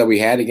other wins that we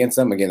had against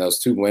them, again, those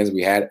 2 wins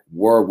we had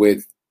were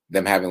with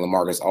them having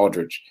LaMarcus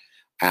Aldridge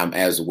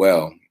as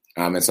well.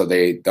 And so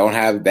they don't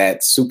have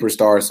that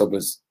superstar,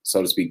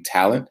 so to speak,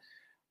 talent.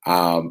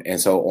 And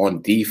so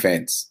on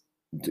defense,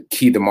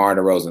 key DeMar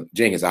DeRozan.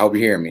 Jenkins, I hope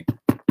you're hearing me.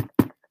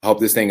 I hope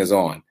this thing is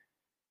on.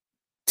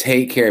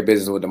 Take care of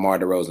business with DeMar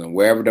DeRozan.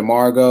 Wherever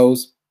DeMar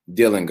goes,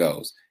 Dylan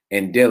goes.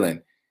 And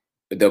Dylan,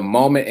 the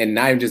moment, and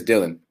not even just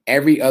Dylan,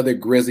 every other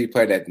Grizzly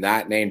player that's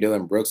not named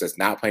Dillon Brooks that's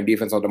not playing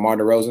defense on DeMar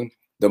DeRozan,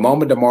 the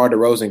moment DeMar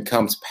DeRozan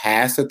comes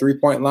past the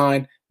three-point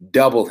line,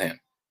 double him.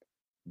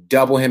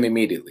 Double him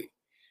immediately.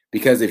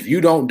 Because if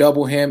you don't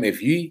double him, if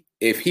he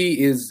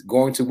is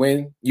going to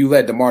win, you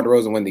let DeMar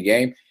DeRozan win the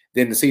game,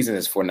 then the season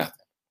is for nothing.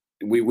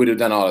 We would have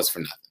done all this for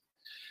nothing.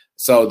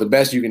 So the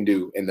best you can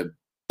do, and the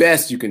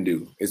best you can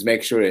do, is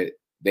make sure that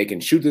they can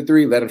shoot the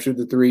three, let them shoot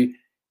the three,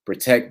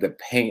 protect the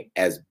paint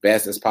as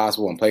best as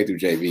possible, and play through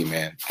JV,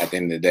 man, at the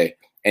end of the day.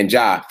 And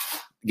Ja,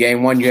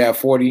 game 1, you have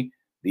 40.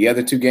 The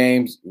other 2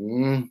 games,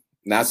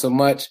 not so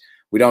much.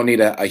 We don't need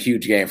a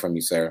huge game from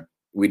you, sir.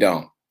 We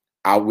don't.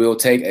 I will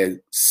take a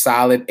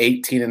solid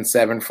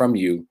 18-7 from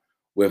you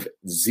with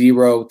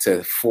 0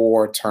 to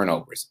 4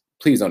 turnovers.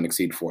 Please don't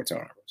exceed 4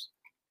 turnovers.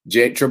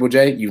 Triple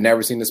J, you've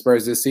never seen the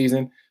Spurs this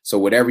season, so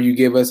whatever you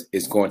give us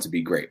is going to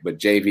be great. But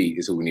JV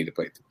is who we need to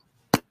play through.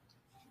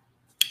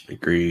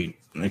 Agreed.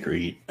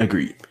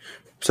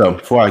 So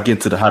before I get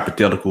into the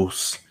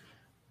hypotheticals,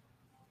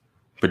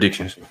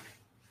 predictions,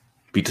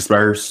 beat the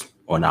Spurs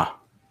or not?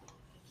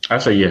 I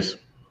say yes.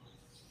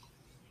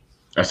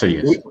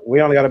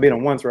 We only got to beat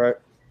them once, right?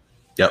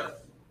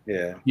 Yep.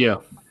 Yeah.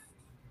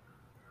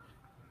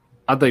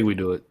 I think we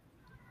do it.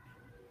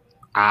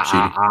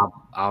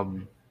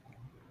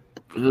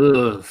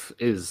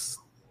 It's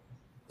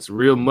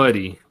real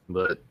muddy,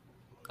 but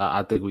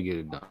I think we get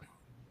it done.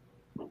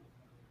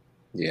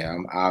 Yeah,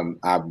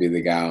 I'll be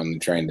the guy on the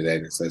train today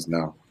that says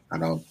no. I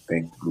don't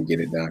think we get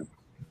it done.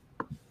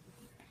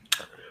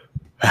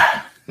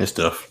 It's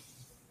tough.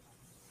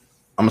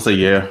 I'm gonna say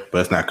yeah,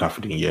 but it's not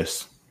confident.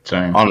 Yes,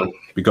 same.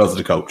 Because of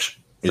the coach.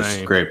 It's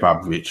Same. Greg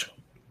Popovich.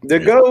 The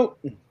GOAT.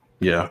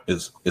 Yeah,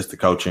 it's the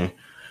coaching.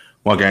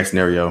 1 game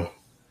scenario,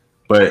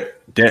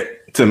 but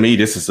that to me,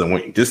 this is a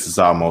win. This is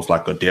almost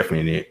like a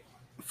definite.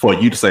 For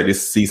you to say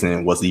this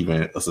season was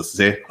even a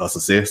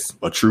success,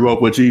 a true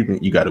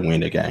overachievement, you got to win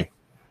that game.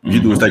 If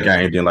you lose that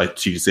game, then like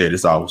she said,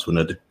 it's always for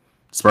nothing.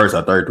 Spurs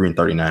are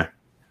 33-39.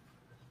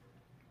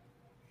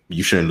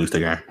 You shouldn't lose the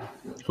game.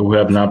 Who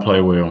have not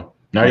played well.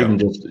 Not even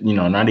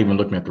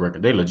looking at the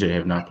record. They legit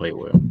have not played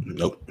well.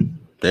 Nope.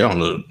 They don't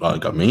look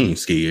like a mean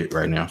skid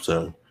right now.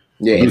 So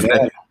yeah, and they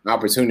had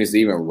opportunities to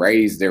even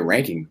raise their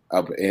ranking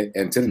up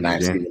into the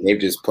 9th seed. They've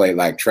just played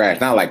like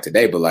trash. Not like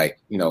today, but like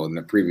in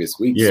the previous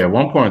weeks. Yeah, at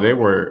one point they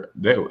were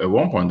the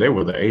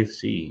 8th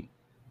seed.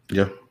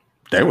 Yeah,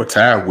 they were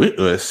tied with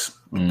us.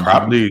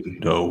 Probably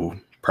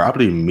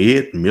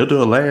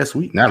middle of last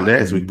week. Not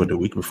last week, but the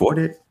week before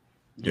that.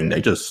 And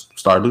they just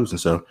started losing.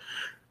 So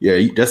yeah,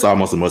 that's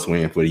almost a must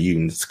win for the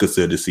Union to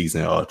consider this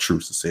season a true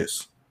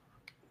success.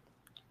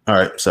 All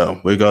right, so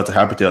we go to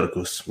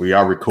hypotheticals. We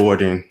are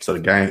recording, so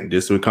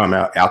this will come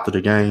out after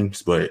the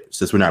games, but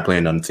since we're not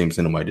playing on the teams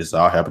anyway, this is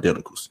all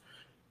hypotheticals.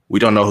 We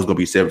don't know who's going to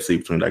be 7th seed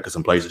between Lakers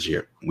and Blazers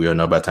here. We'll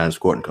know by the time this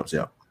recording comes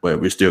out,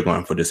 but we're still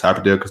going for this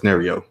hypothetical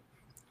scenario.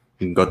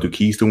 You can go through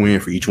keys to win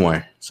for each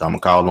one. So I'm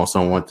going to call on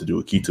someone to do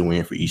a key to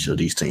win for each of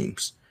these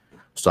teams.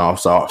 So I'll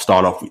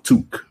start off with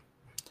Took.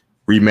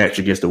 Rematch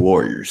against the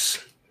Warriors.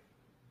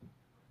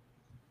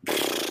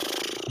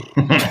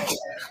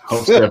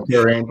 Hope Steph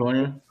Curry ain't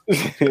playing.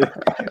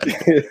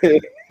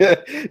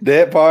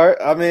 That part,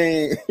 I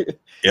mean,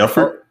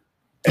 effort.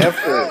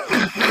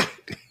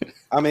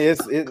 I mean,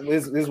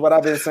 it's what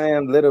I've been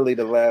saying literally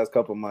the last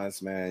couple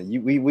months, man.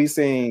 We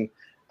seen,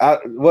 I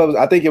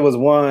think it was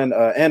one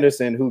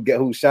Anderson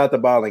who shot the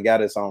ball and got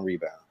his own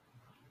rebound.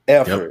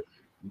 Effort.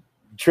 Yep.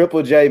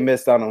 Triple J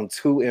missed out on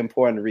 2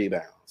 important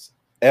rebounds.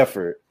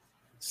 Effort.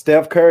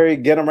 Steph Curry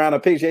get around the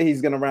picks. Yeah,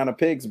 he's getting around the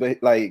picks,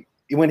 but like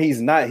when he's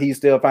not, he's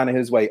still finding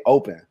his way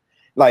open.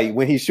 Like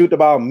when he shoot the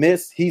ball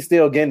miss, he's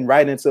still getting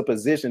right into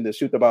position to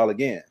shoot the ball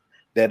again.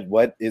 That's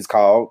what is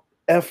called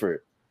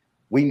effort.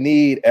 We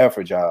need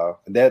effort, y'all.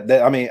 That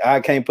I mean, I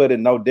can't put it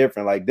no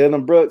different. Like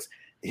Dillon Brooks,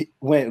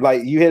 when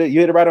like you hit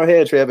it right on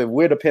head, Trev. If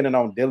we're depending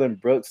on Dillon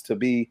Brooks to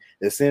be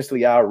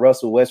essentially our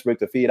Russell Westbrook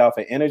to feed off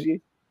of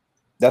energy,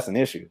 that's an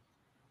issue.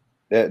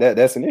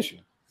 That's an issue.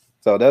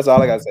 So that's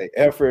all I gotta say.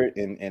 Effort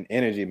and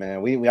energy,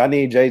 man. I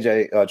need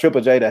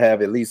Triple J to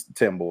have at least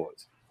 10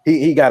 boards.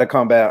 He got to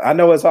come back. I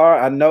know it's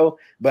hard. I know,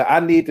 but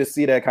I need to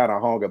see that kind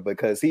of hunger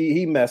because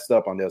he messed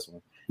up on this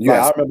one.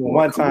 I remember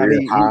one time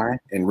he high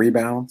in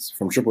rebounds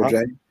from Triple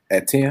J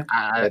At 10?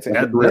 That's a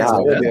career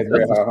high. That'd be a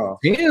career high, huh?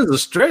 10 is a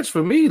stretch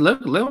for me.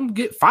 Let them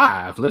get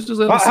 5. Let's just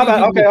let How about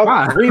them get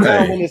 5.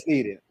 rebound when it's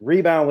needed.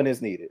 Rebound when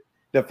it's needed.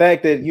 The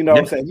fact that what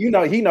I'm saying,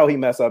 he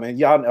messed up, and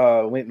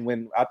y'all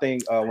when I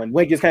think when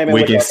Wiggins came in,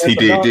 he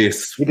did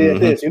this. He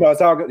did this.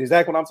 It's all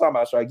exactly what I'm talking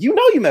about. Strike. You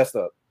messed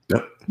up.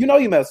 Yep.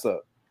 You messed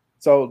up.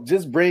 So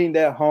just bring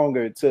that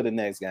hunger to the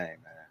next game,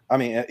 man. I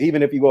mean,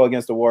 even if you go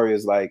against the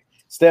Warriors, like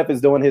Steph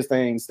is doing his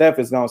thing, Steph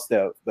is gonna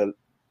step, but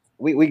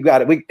we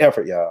got it. We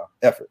effort, y'all.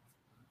 Effort.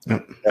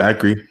 Yep. I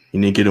agree. You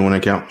need to get it when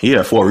it count. He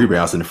had 4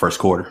 rebounds in the first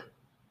quarter.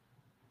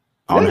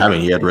 I don't know how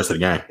many he had the rest of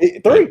the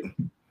game. 3.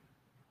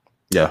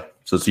 Yeah.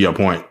 So to your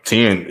point,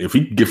 10. If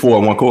he can get 4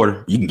 in one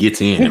quarter, you can get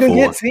 10. He can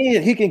get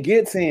 10. He can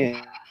get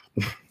 10.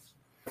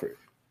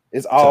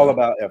 It's all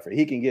about effort.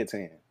 He can get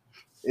 10.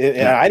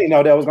 And I didn't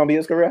know that was gonna be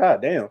his career high.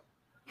 Damn.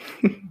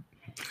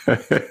 We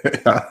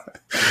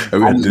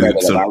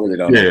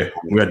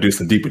got to do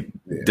some deeper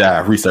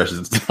dive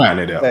researches to find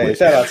it out. Hey,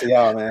 shout out to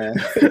y'all, man.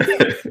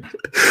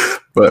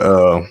 But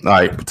all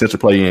right, potential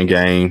play-in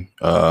game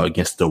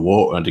against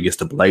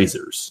the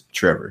Blazers.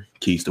 Trevor,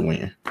 keys to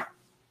win.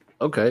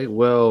 Okay,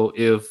 well,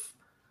 if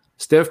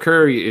Steph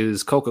Curry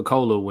is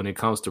Coca-Cola when it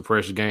comes to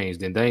pressure games,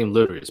 then Dame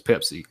Lillard is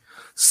Pepsi.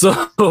 So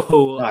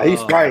he's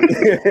Sprite.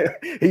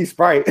 He's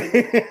Sprite.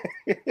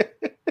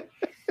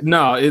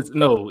 It's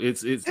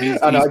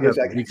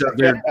because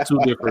they're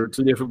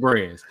two different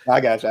brands.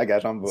 I got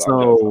you.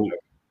 So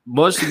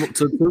much to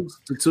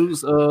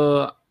Tu's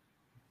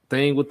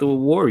thing with the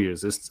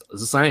Warriors. It's the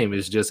same.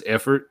 It's just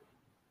effort,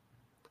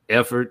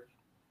 and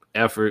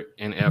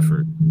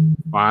effort.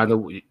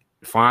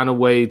 Find a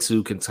way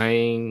to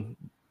contain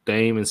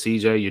Dame and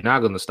CJ. You're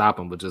not going to stop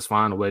them, but just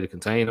find a way to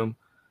contain them.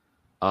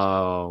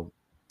 No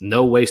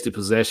wasted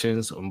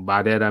possessions.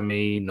 By that I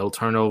mean no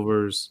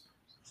turnovers.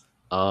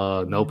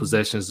 No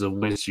possessions of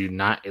which you're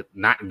not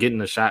getting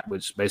a shot,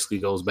 which basically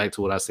goes back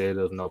to what I said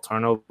of no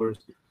turnovers.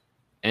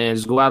 And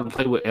just go out and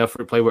play with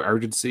effort, play with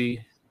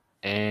urgency,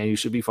 and you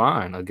should be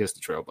fine against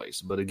the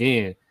Trailblazers. But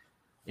again,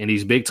 in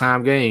these big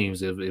time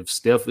games, if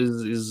Steph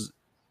is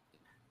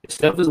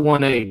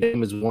 1A,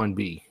 Dame is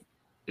 1B,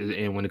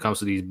 and when it comes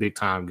to these big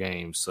time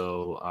games,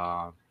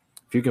 so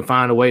if you can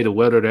find a way to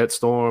weather that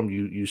storm,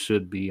 you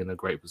should be in a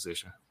great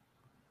position.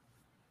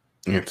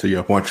 Yeah, to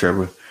your point,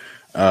 Trevor.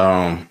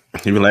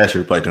 Even last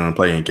year we played during the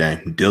play-in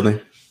game.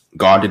 Dillon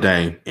guarded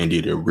Dame and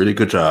did a really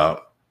good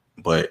job,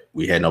 but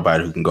we had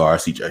nobody who can guard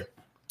CJ,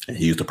 and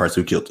he was the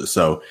person who killed us.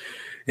 So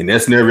in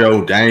that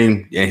scenario,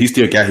 Dame, and he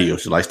still got healed,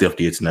 just like Steph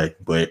did tonight.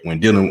 But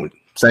when Dillon,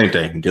 same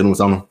thing. When Dillon was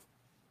on him,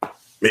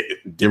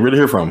 didn't really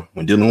hear from him.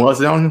 When Dillon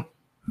was on him,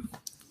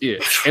 yeah.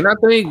 And I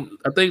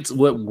think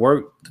what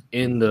worked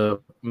in the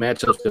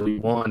matchups that we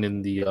won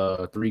in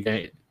the 3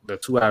 games. The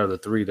 2 out of the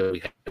 3 that we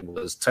had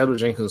was Taylor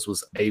Jenkins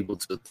was able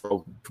to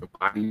throw for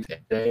bodies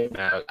that day.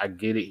 I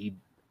get it.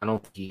 I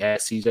don't think he had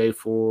CJ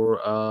for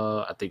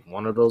I think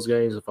one of those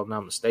games, if I'm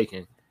not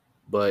mistaken.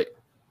 But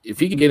if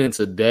he can get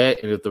into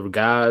that, and if the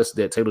guys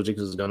that Taylor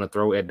Jenkins is going to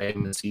throw at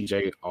Dame and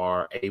CJ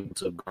are able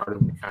to guard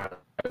him and kind of,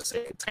 like I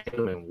say, contain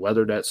him and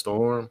weather that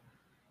storm,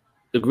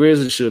 the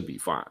Grizzlies should be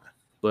fine.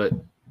 But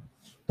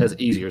that's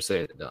easier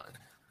said than done.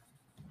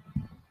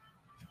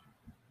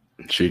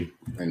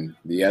 And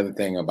the other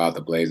thing about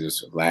the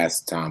Blazers,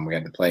 last time we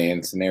had the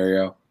play-in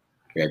scenario,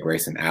 we had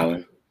Grayson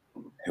Allen,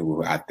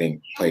 who I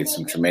think played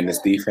some tremendous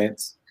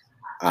defense,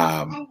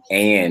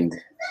 and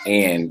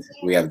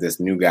we have this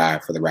new guy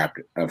for the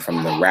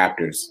from the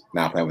Raptors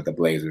now playing with the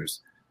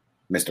Blazers,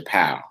 Mr.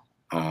 Powell,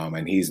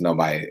 and he's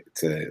nobody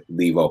to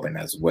leave open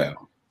as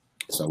well.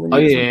 So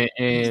we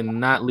and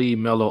not leave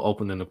Melo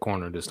open in the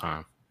corner this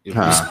time.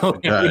 That's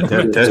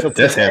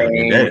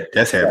happening.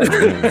 That's happening.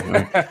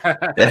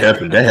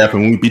 That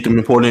happened when we beat them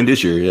in Portland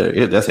this year.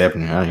 Yeah, that's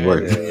happening. I ain't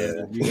worried. I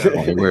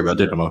ain't worried about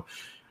that no more.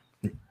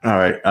 All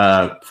right.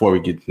 Before we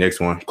get the next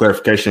one,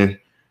 clarification.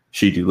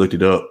 She looked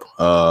it up.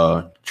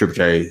 Triple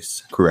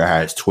J's career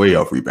high is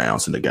 12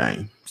 rebounds in the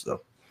game.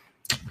 So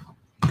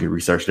good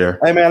research there.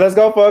 Hey man, let's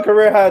go for a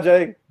career high,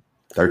 Jay.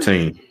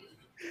 13.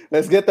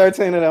 Let's get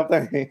 13 of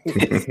them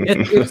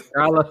things.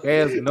 Scholar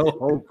has no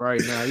hope right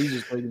now. He's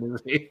just taking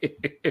his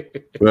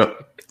head. Well,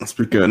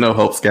 speaking of no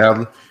hope,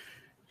 Skyler,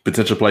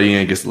 potential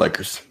play-in against the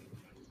Lakers.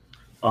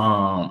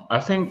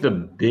 I think the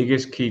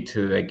biggest key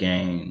to that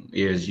game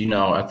is,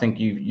 I think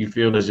you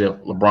feel as if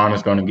LeBron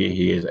is going to get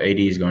his, AD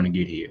is going to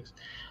get his.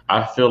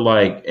 I feel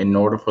like in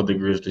order for the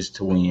Grizzlies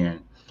to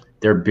win,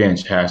 their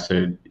bench has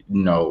to,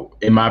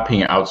 in my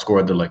opinion,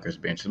 outscore the Lakers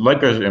bench. The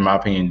Lakers, in my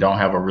opinion, don't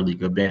have a really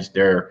good bench.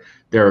 They're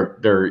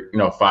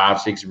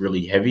 5'6"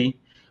 really heavy.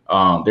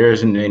 There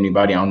isn't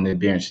anybody on the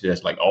bench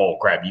that's like, oh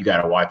crap, you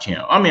gotta watch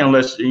him. I mean,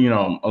 unless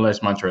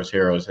Montrezl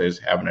Harrell is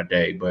having a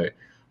day, but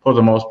for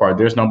the most part,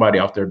 there's nobody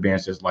off their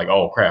bench that's like,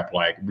 oh crap,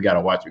 like we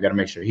gotta watch. We gotta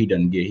make sure he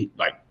doesn't get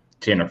like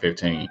 10 or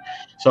 15.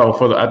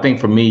 So I think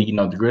for me,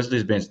 the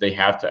Grizzlies bench, they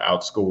have to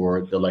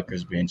outscore the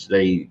Lakers bench.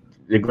 The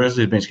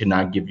Grizzlies bench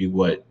cannot give you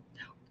what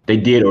they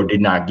did or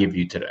did not give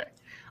you today.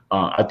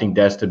 I think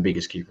that's the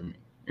biggest key for me.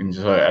 And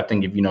so I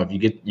think if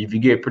you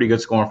get pretty good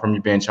scoring from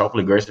your bench,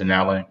 hopefully Grayson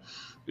Allen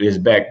is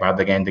backed by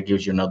the game that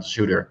gives you another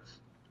shooter.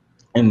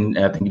 And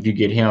I think if you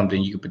get him,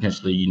 then you could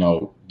potentially,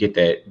 get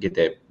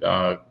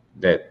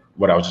that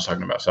what I was just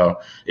talking about. So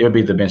it would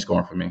be the bench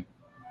scoring for me.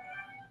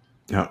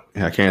 Yeah,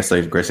 I can't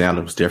say Grayson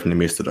Allen was definitely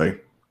missed today.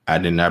 I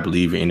did not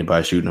believe in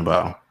anybody shooting the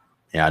ball.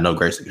 And I know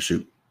Grayson can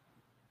shoot.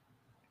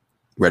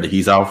 Whether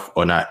he's off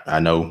or not, I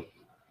know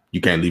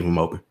you can't leave him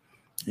open.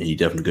 And he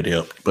definitely could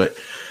help. But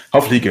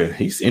hopefully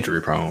he's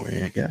injury prone,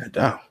 man. God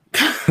damn.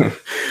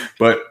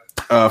 But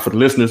for the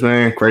listeners,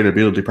 man,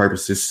 credibility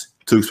purposes,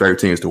 Tuke's favorite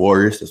team is the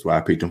Warriors. That's why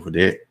I picked them for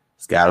that.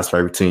 Skyler's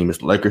favorite team is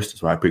the Lakers.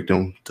 That's why I picked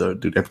them to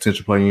do that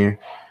potential play in.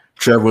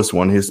 Trevor's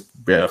one of his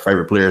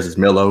favorite players is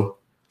Melo.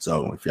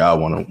 So if y'all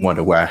want to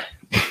wonder why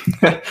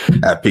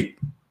I picked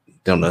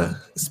them to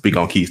speak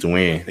on keys to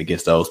win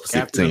against those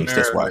specific Captain teams,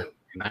 that's why.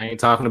 And I ain't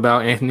talking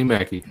about Anthony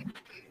Mackie.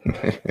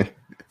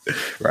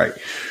 Right.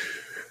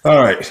 All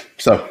right.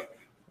 So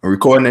we're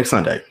recording next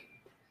Sunday.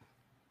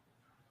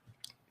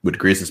 Would the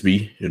Grizzlies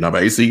be the number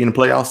 8 seed in the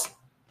playoffs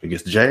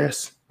against the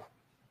Jazz?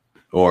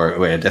 Or,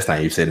 well, that's not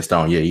even set in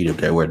stone. Yeah, either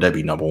they would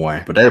be number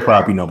 1, but they'd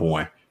probably be number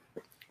 1.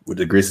 Would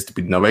the Grizzlies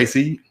be the number 8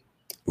 seed?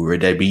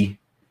 Would they be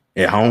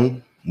at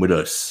home with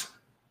us?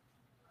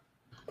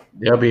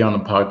 They'll be on the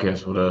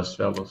podcast with us,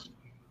 fellas.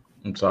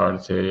 I'm sorry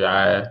to tell you.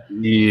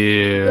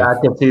 I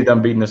can see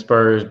them beating the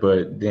Spurs,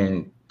 but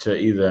then to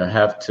either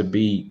have to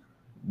beat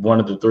one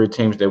of the 3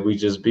 teams that we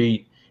just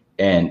beat,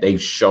 and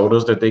they've showed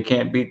us that they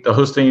can't beat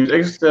those teams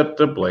except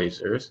the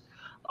Blazers.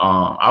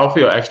 I would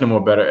feel actually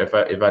more better if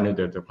I knew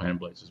that they're playing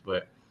Blazers,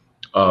 but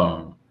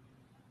I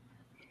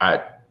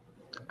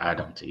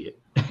don't see it.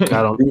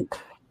 I don't.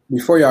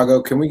 Before y'all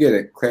go, can we get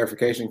a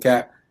clarification,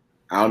 Cap?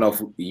 I don't know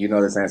if you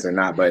know this answer or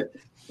not, but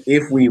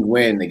if we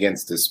win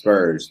against the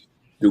Spurs,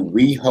 do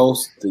we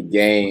host the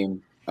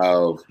game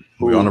of?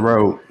 We're on the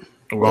road.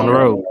 We're on the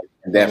road.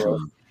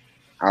 Definitely.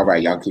 All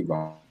right, y'all keep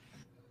going.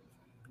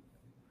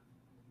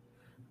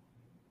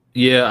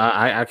 Yeah,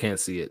 I can't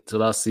see it.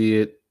 Till I see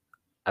it,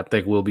 I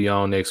think we'll be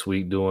on next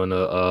week doing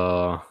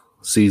a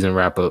season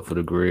wrap up for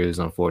the Grizz.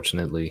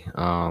 Unfortunately,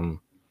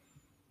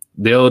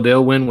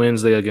 they'll win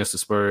Wednesday against the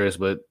Spurs,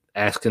 but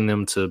asking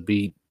them to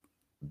beat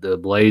the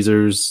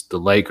Blazers, the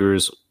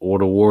Lakers, or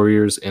the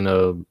Warriors in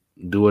a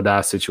do or die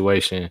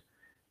situation,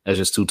 that's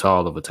just too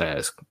tall of a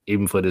task.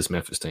 Even for this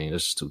Memphis team,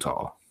 it's just too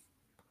tall.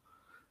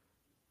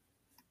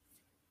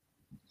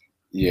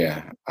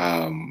 Yeah.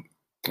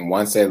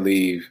 Once they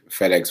leave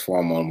FedEx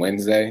Forum on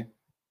Wednesday,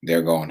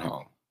 they're going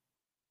home.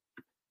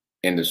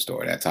 End of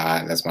story.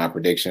 That's my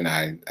prediction.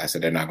 I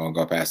said they're not going to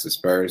go past the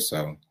Spurs,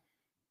 so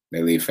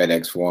they leave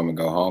FedEx Forum and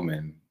go home,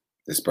 and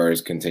the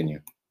Spurs continue.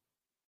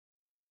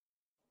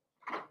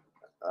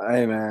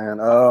 Hey man,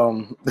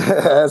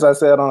 as I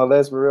said on the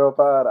Let's Be Real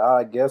pod,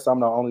 I guess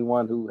I'm the only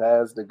one who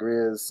has the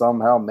Grizz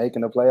somehow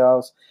making the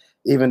playoffs.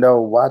 Even though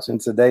watching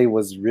today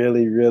was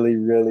really, really,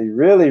 really,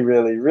 really,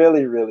 really,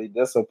 really, really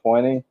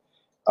disappointing.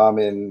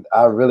 And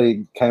I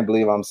really can't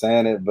believe I'm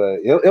saying it,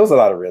 but it was a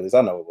lot of reallys.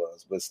 I know it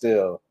was, but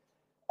still,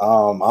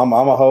 I'm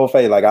a whole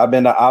faith. Like I've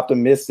been the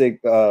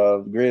optimistic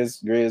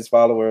Grizz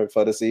follower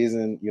for the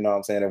season. You know what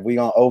I'm saying? If we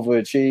gonna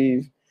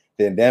overachieve,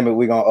 then damn it,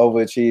 we gonna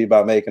overachieve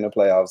by making the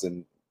playoffs.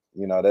 And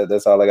you know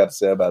that's all I got to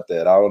say about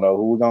that. I don't know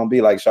who we're gonna be.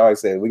 Like Shark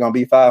said, we're gonna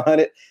be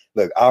 500.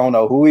 Look, I don't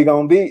know who we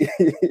gonna be,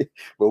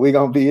 but we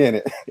gonna be in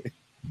it.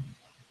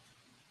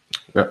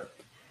 Yep.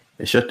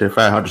 They shut their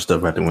 500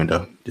 stuff out the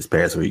window this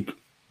past week.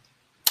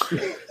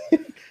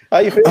 How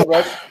you feel,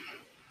 bro?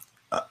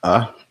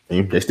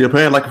 They still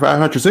playing like a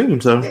 500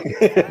 team, so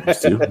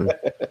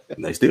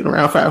they still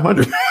around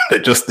 500.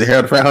 they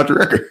have a 500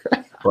 record.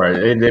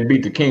 Right. They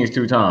beat the Kings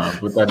 2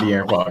 times without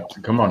De'Aaron Fox.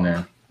 Come on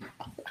now.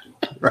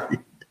 Right.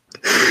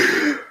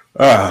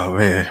 Oh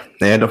man.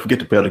 And don't forget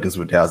the Pelicans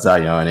without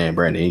Zion and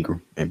Brandon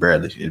Ingram and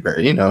Bradley.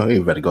 You know,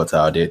 you better go to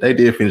all that. They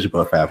did finish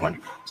above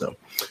 500, so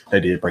they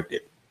did break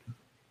that.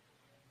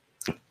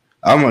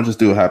 I'm gonna just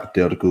do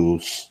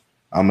hypotheticals.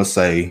 I'm gonna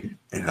say,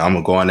 and I'm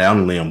gonna go on down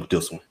the limb with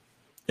this one.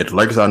 If the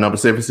Lakers are number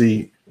 7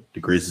 seed, the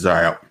Grizzlies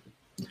are out.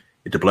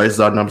 If the Blazers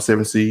are number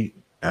 7 seed,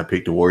 I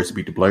picked the Warriors to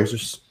beat the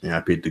Blazers, and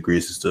I picked the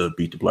Grizzlies to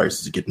beat the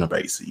Blazers to get number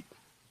 8 seed.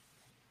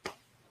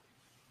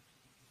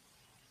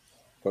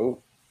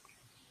 Cool.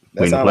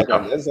 That sounds like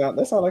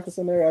a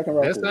scenario I can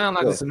rock with. That sounds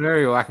like a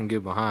scenario I can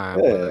get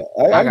behind. Yeah,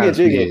 I can get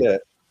jiggy with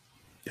that.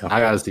 Yeah. I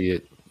gotta see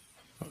it.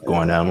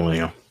 Going down the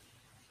limb.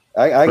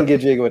 I can get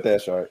jiggy with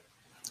that, Shark.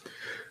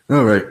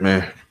 All right,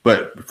 man.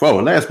 But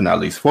last but not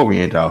least, before we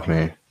end off,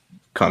 man,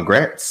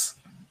 congrats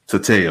to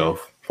Tev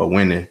for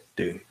winning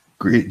the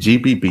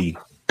GBB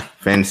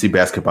Fantasy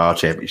Basketball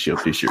Championship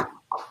this year.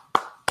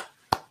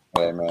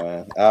 Hey,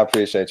 man, I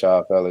appreciate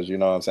y'all, fellas. You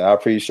know what I'm saying? I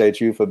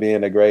appreciate you for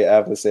being a great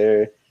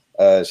adversary.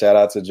 Shout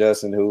out to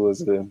Justin, who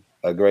was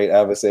a great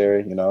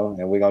adversary, you know,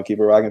 and we're going to keep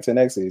it rocking to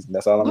next season.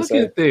 That's all I'm going to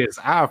say. Look at this.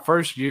 Our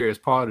first year as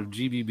part of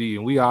GBB,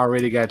 and we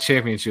already got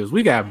championships.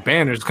 We got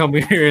banners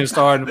coming here and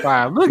starting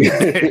 5. Look at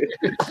that.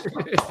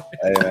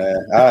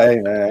 Hey,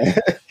 man.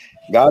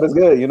 God is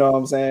good, you know what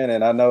I'm saying?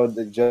 And I know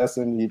that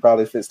Justin, he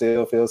probably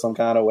still feels some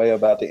kind of way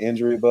about the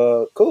injury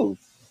bug. Cool.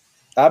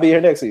 I'll be here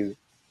next season.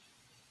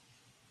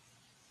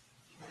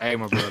 Hey,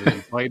 my brother,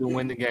 you play to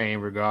win the game,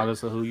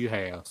 regardless of who you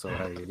have. So,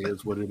 hey, it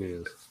is what it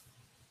is.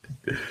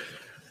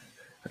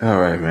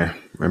 All right, man.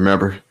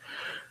 Remember,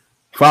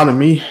 follow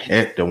me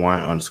at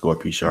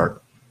 @1_P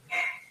Shark.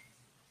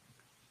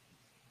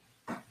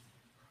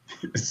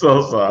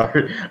 So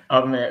sorry.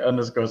 I'm at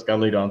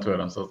 _Scalita on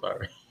Twitter. I'm so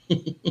sorry.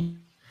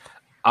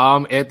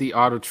 I'm at the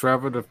Art of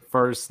Trevor. The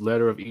first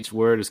letter of each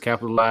word is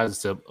capitalized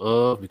except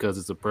of because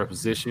it's a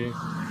preposition.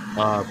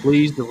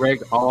 Please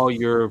direct all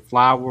your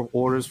flower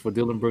orders for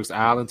Dylan Brooks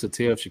Island to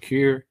Tev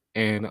Shakir,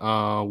 and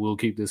we'll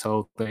keep this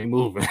whole thing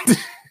moving.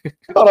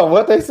 Hold on,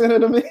 what they sent it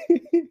to me?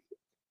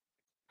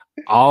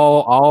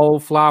 all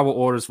flower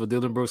orders for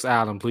Dylan Brooks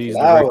Island, please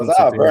direct them to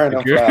I'll Tev burn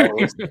them Shakir.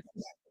 flowers.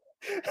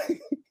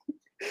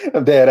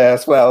 Them dead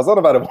ass flowers. I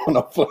don't nobody want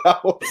no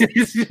flowers.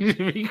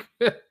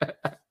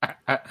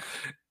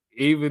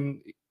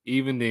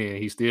 Even then,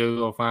 he's still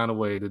gonna find a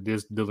way to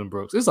diss Dylan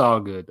Brooks. It's all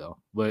good though.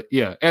 But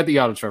yeah, at the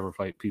Art of Trevor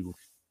fight, people.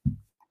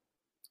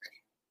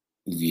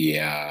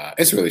 Yeah,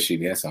 it's really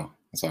shitty. That's all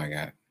I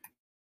got.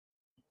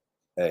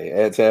 Hey,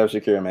 Ed Tev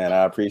Shakir, man.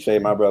 I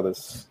appreciate my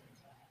brothers.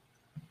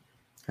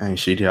 I ain't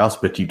shit here. I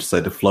expect you to say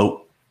the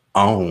float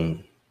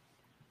on.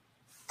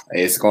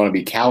 It's going to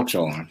be couch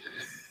on.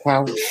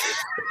 Couch.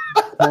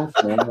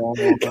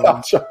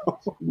 Couch on.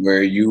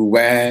 Where you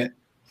at?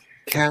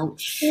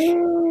 Couch.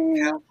 Turn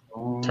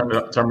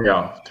me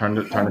off. Turn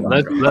it off.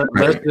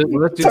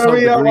 Let's just Turn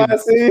me on, hope I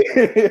see.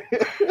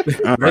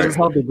 let's just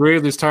hope the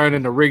Grizzlies turn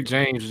into Rick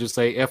James and just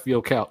say F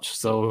your couch.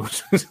 So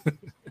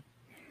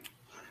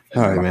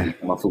All right, man.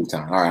 My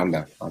futon. All right, I'm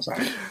done. I'm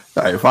sorry.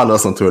 All right, follow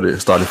us on Twitter,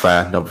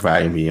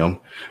 starting5_MBM.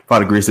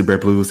 Follow Grizzly Bear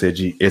Blues at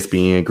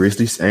SBN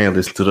Grizzlies, and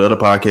listen to the other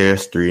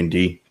podcasts,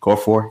 3&D, Core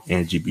 4,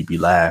 and GBB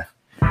Live.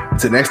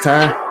 Until next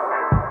time,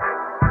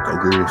 go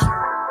Grizz.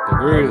 the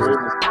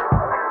Grizzlies.